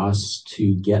us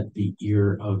to get the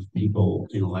ear of people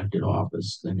in elected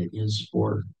office than it is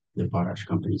for the potash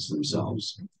companies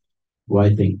themselves, who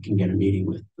I think can get a meeting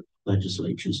with the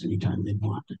legislatures anytime they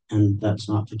want. And that's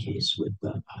not the case with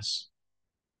us.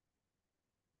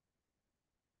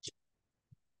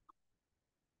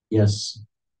 Yes.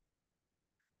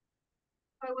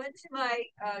 I went to my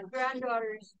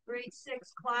granddaughter's grade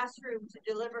 6 classroom to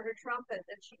deliver her trumpet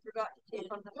that she forgot to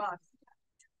take on the bus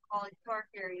to College Park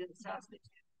area in Saskatoon.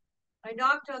 I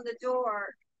knocked on the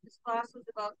door. This class was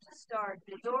about to start.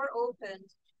 The door opened.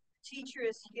 The teacher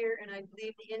is here, and I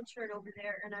believe the intern over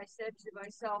there. And I said to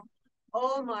myself,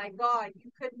 oh my God,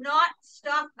 you could not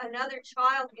stop another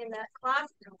child in that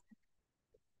classroom.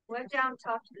 Went down and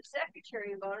talked to the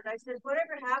secretary about it. I said,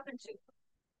 whatever happened to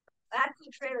vacuum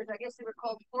trailers? I guess they were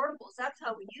called portables. That's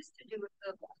how we used to do with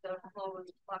the flow and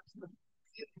the flux and the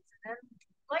students. And then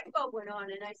light bulb went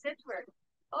on, and I said to her,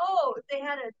 oh, if they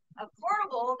had a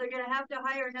portable, they're going to have to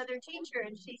hire another teacher.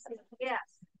 And she said,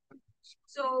 yes.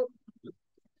 So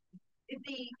if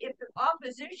the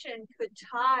opposition could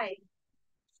tie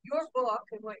your book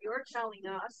and what you're telling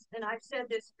us, and I've said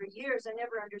this for years, I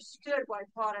never understood why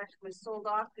potash was sold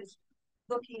off, because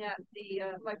looking at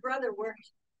my brother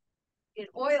worked in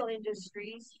oil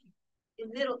industries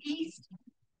in Middle East,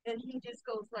 and he just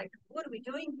goes like, what are we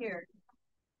doing here?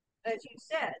 As you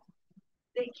said,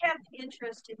 they kept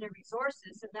interest in their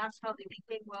resources, and that's how they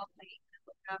became wealthy and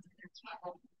looked after their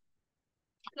people.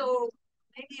 So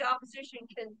maybe the opposition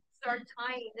can start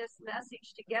tying this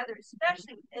message together,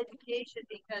 especially with education,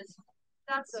 because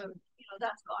that's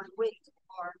gone way too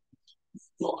far.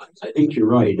 Well, I think you're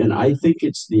right, and I think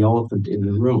it's the elephant in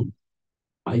the room.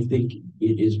 I think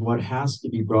it is what has to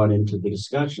be brought into the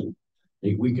discussion.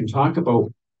 We can talk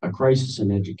about a crisis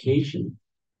in education,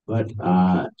 but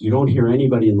you don't hear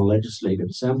anybody in the Legislative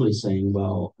Assembly saying,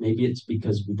 well, maybe it's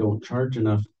because we don't charge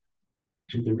enough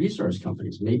to the resource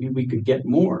companies. Maybe we could get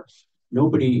more.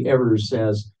 Nobody ever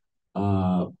says,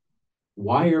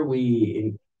 why are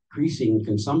we increasing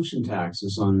consumption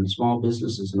taxes on small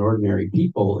businesses and ordinary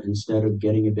people instead of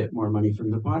getting a bit more money from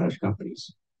the potash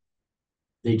companies?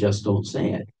 They just don't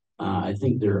say it. I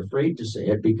think they're afraid to say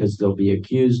it because they'll be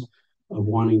accused of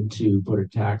wanting to put a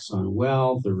tax on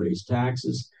wealth or raise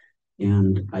taxes.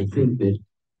 And I think that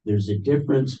there's a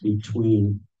difference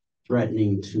between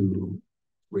threatening to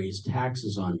raise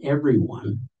taxes on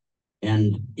everyone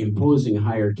and imposing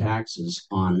higher taxes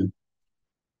on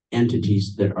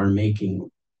entities that are making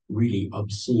really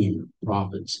obscene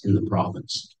profits in the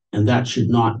province. And that should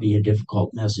not be a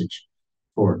difficult message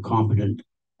for competent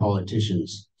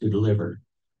politicians to deliver.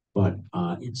 But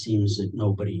it seems that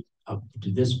nobody up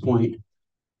to this point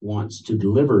wants to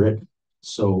deliver it.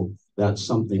 So that's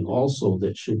something also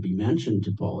that should be mentioned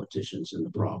to politicians in the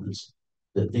province,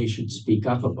 that they should speak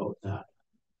up about that.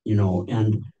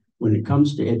 And when it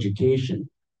comes to education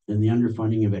and the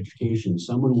underfunding of education,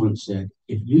 someone once said,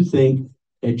 if you think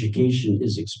education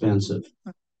is expensive,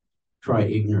 try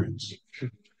ignorance.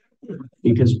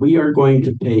 Because we are going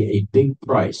to pay a big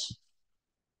price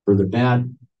for the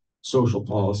bad social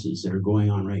policies that are going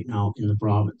on right now in the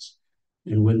province.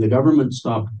 And when the government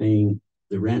stopped paying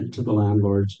the rent to the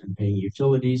landlords and paying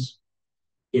utilities,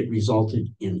 it resulted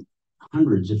in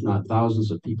hundreds, if not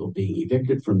thousands, of people being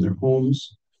evicted from their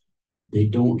homes. They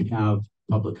don't have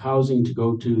public housing to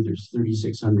go to. There's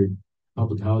 3,600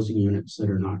 public housing units that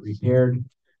are not repaired.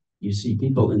 You see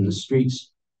people in the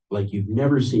streets like you've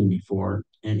never seen before.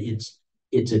 And it's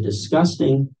a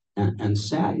disgusting and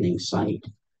saddening sight.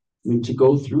 I mean, to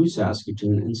go through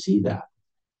Saskatoon and see that.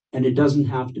 And it doesn't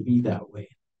have to be that way.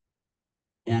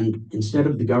 And instead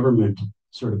of the government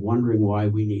sort of wondering why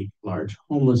we need large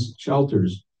homeless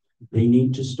shelters, they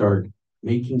need to start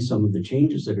making some of the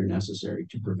changes that are necessary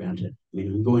to prevent it. I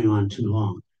mean, I'm going on too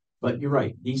long. But you're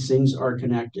right, these things are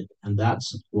connected. And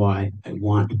that's why I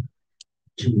want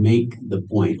to make the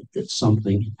point that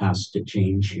something has to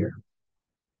change here.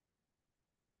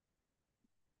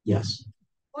 Yes.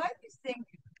 Why do you think,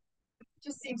 it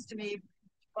just seems to me,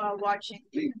 watching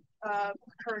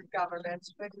current government,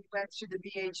 when we went through the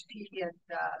BHP and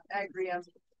Agrium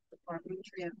or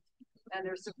Nutrient and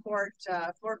their support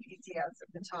for PCS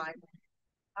at the time,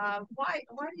 why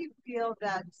do you feel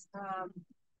that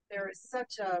there is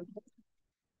such a,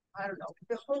 I don't know,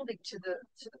 beholding to the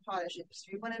potash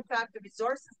industry when in fact the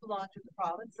resources belong to the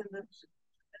province and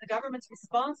the government's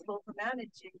responsible for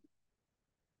managing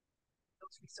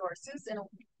those resources? And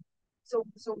so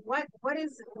what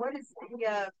is the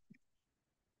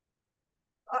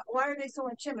why are they so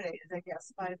intimidated, I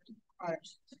guess, by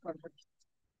potash?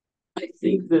 I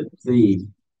think that the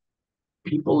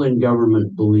people in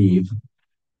government believe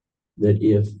that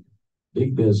if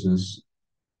big business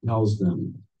tells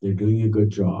them they're doing a good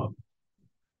job,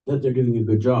 that they're doing a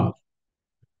good job.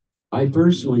 I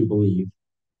personally believe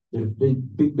that if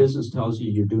big business tells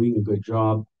you you're doing a good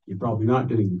job, you're probably not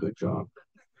doing a good job,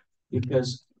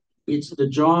 because it's the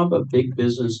job of big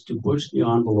business to push the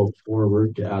envelope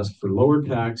forward, to ask for lower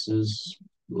taxes,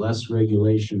 less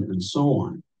regulation, and so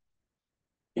on.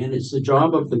 And it's the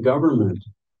job of the government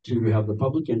to have the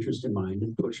public interest in mind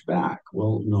and push back.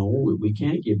 Well, no, we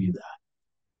can't give you that.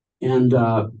 And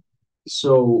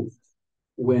so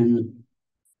when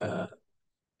the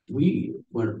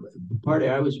party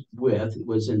I was with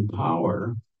was in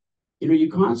power,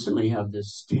 you constantly have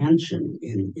this tension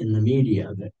in the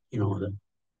media that, the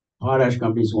potash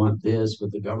companies want this,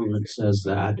 but the government says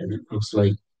that, and it looks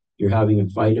like you're having a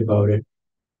fight about it.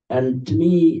 And to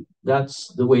me, that's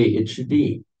the way it should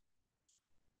be.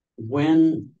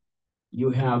 When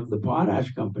you have the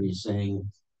potash companies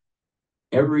saying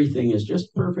everything is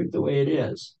just perfect the way it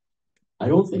is, I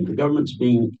don't think the government's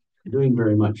doing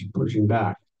very much pushing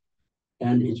back.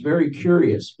 And it's very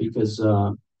curious because,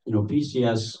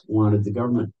 PCS wanted the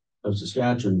government of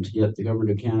Saskatchewan to get the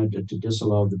government of Canada to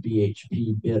disallow the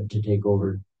BHP bid to take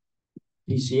over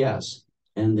PCS.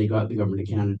 And they got the government of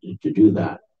Canada to do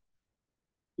that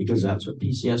because that's what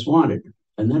PCS wanted.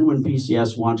 And then when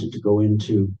PCS wanted to go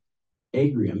into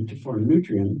Agrium to form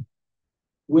Nutrient,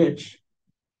 which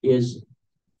is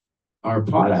our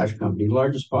potash company,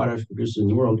 largest potash producer in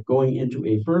the world, going into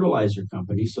a fertilizer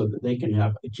company so that they can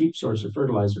have a cheap source of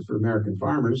fertilizer for American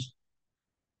farmers.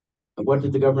 What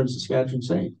did the government of Saskatchewan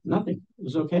say? Nothing. It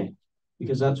was okay,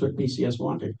 because that's what PCS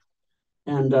wanted.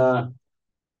 And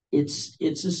it's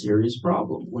a serious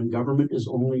problem when government is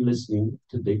only listening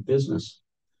to big business.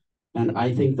 And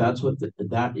I think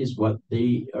that is what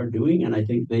they are doing. And I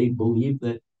think they believe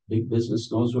that big business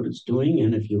knows what it's doing.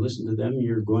 And if you listen to them,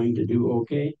 you're going to do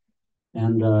okay.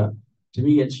 And to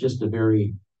me, it's just a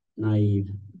very naive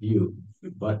view.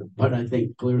 But I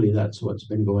think clearly that's what's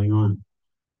been going on.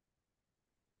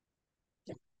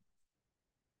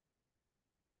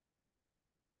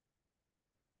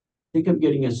 think I'm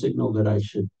getting a signal that I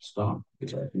should stop.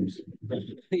 You're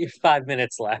 5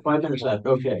 minutes left. 5 minutes left.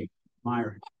 Okay,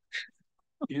 Myra.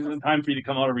 Isn't it time for you to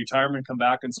come out of retirement, come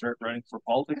back and start running for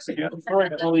politics again?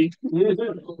 Apparently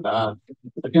not.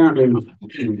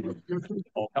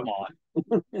 Oh, come on.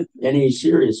 Any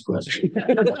serious question?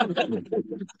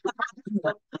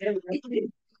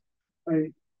 I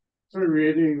sort of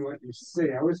reiterating what you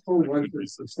say. I was told once a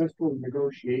successful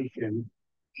negotiation,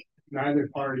 neither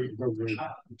party will win.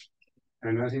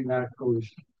 And I think that goes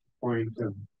to the point of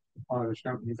the Potash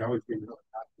companies always being really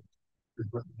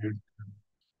happy.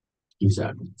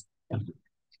 Exactly. Yeah.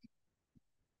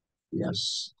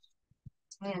 Yes.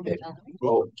 Vic.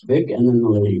 Well, Vic and then the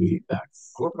lady back.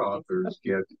 Book authors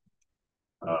get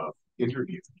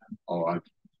interviewed on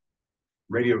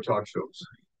radio talk shows,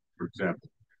 for example,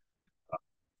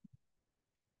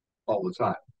 all the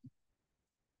time.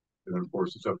 And then, of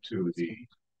course, it's up to the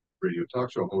radio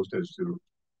talk show host as to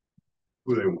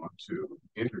who they want to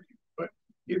interview. But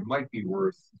it might be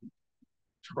worth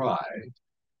try.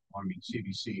 I mean,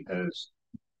 CBC has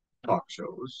talk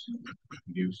shows,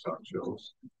 news talk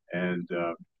shows, and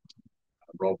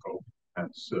Rolco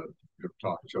has a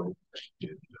talk show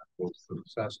in both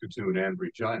Saskatoon and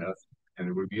Regina, and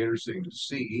it would be interesting to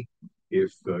see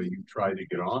if you try to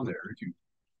get on there. If you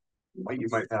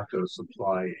might have to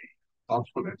supply a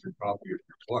complimentary copy of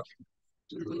your book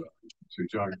to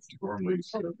John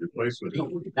Gormley's replacement.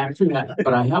 Actually,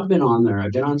 but I have been on there.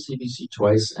 I've been on CBC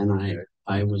twice, and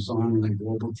I was on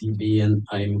Global TV, and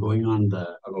I'm going on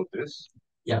the. About this?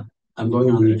 Yeah, I'm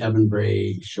going on the Evan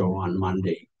Bray show on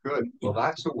Monday. Good. Well,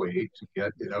 that's a way to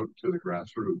get it out to the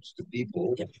grassroots, to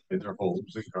people in their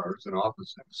homes and cars and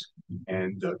offices,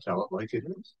 and tell it like it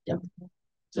is. Yeah,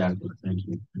 exactly. Thank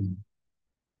you.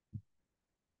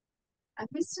 I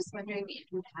was just wondering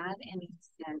if you had any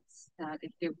sense that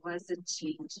if there was a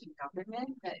change in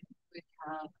government that would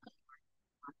have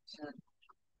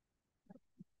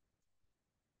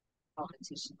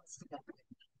politicians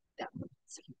that would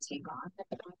sort of take on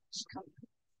the Potash company.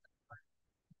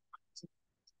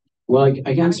 Well,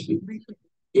 I can't speak.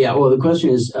 Yeah, well, the question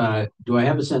is, do I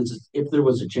have a sense if there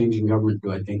was a change in government,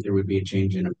 do I think there would be a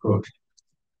change in approach?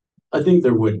 I think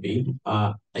there would be.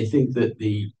 I think that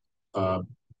the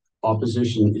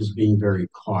opposition is being very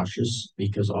cautious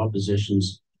because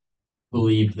oppositions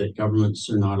believe that governments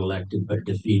are not elected but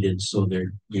defeated, so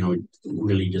they're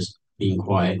really just being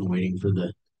quiet and waiting for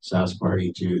the Sask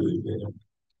party to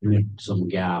make some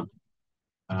gap.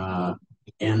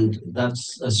 And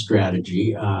that's a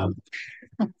strategy. I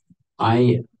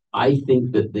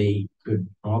think that they could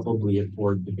probably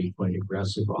afford to be quite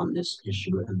aggressive on this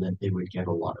issue and that they would get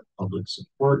a lot of public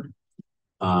support.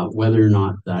 Whether or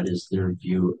not that is their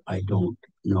view, I don't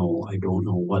know. I don't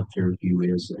know what their view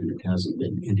is, and it hasn't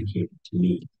been indicated to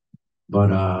me.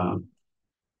 But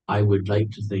I would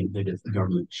like to think that if the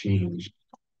government changed,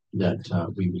 that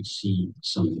we would see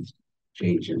some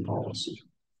change in policy.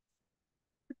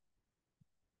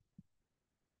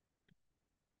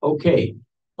 Okay.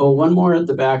 Oh, one more at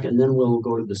the back, and then we'll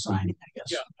go to the signing, I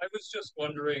guess. Yeah, I was just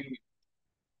wondering,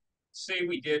 say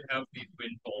we did have these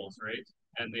windfalls, right?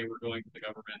 And they were going to the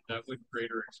government, that would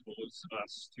greater expose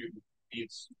us to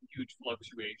these huge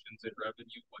fluctuations in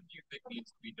revenue. What do you think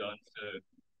needs to be done to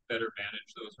better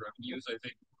manage those revenues? I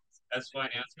think as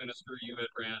finance minister, you had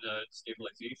ran a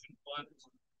stabilization fund,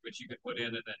 which you could put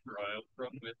in and then draw out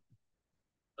from with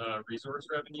resource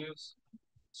revenues.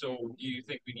 So do you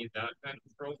think we need that kind of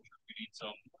approach, or we need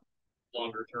some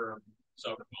longer term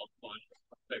sovereign wealth fund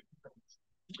type approach?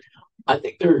 I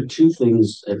think there are two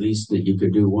things at least that you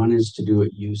could do. One is to do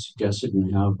what you suggested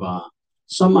and have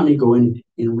some money go in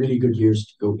really good years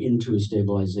to go into a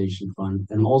stabilization fund.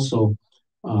 And also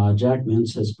Jack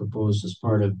Mintz has proposed as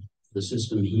part of the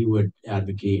system, he would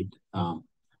advocate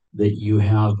that you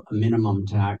have a minimum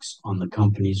tax on the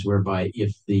companies whereby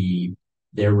if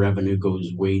their revenue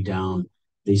goes way down,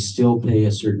 they still pay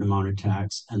a certain amount of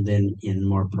tax, and then in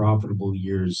more profitable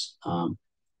years,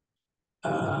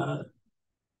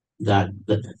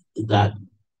 that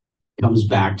comes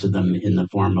back to them in the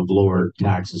form of lower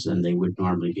taxes than they would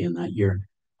normally be in that year.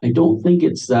 I don't think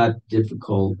it's that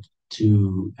difficult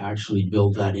to actually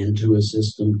build that into a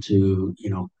system to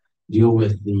deal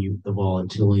with the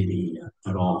volatility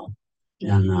at all,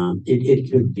 and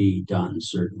it could be done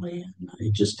certainly, and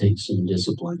it just takes some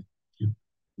discipline. Yeah.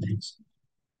 Thanks.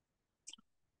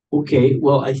 Okay,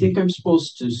 well, I think I'm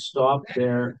supposed to stop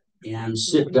there and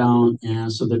sit down, and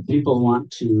so that people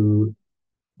want to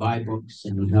buy books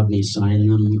and have me sign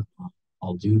them,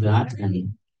 I'll do that.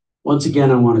 And once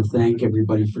again, I want to thank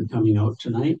everybody for coming out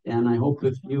tonight, and I hope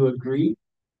if you agree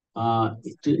In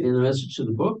the message to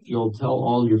the book, you'll tell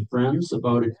all your friends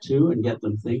about it too and get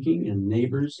them thinking, and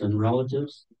neighbors and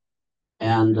relatives.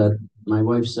 And my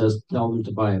wife says, tell them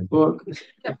to buy a book.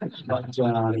 But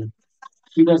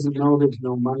she doesn't know there's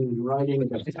no money in writing.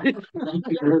 But thank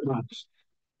you very much.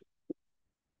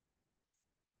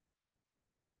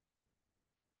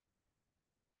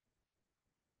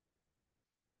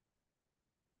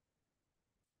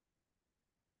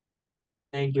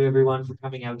 Thank you everyone for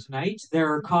coming out tonight.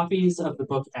 There are copies of the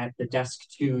book at the desk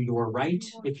to your right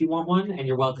if you want one, and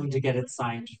you're welcome to get it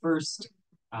signed first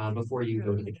before you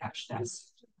go to the cash desk.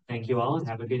 Thank you all and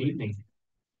have a good evening.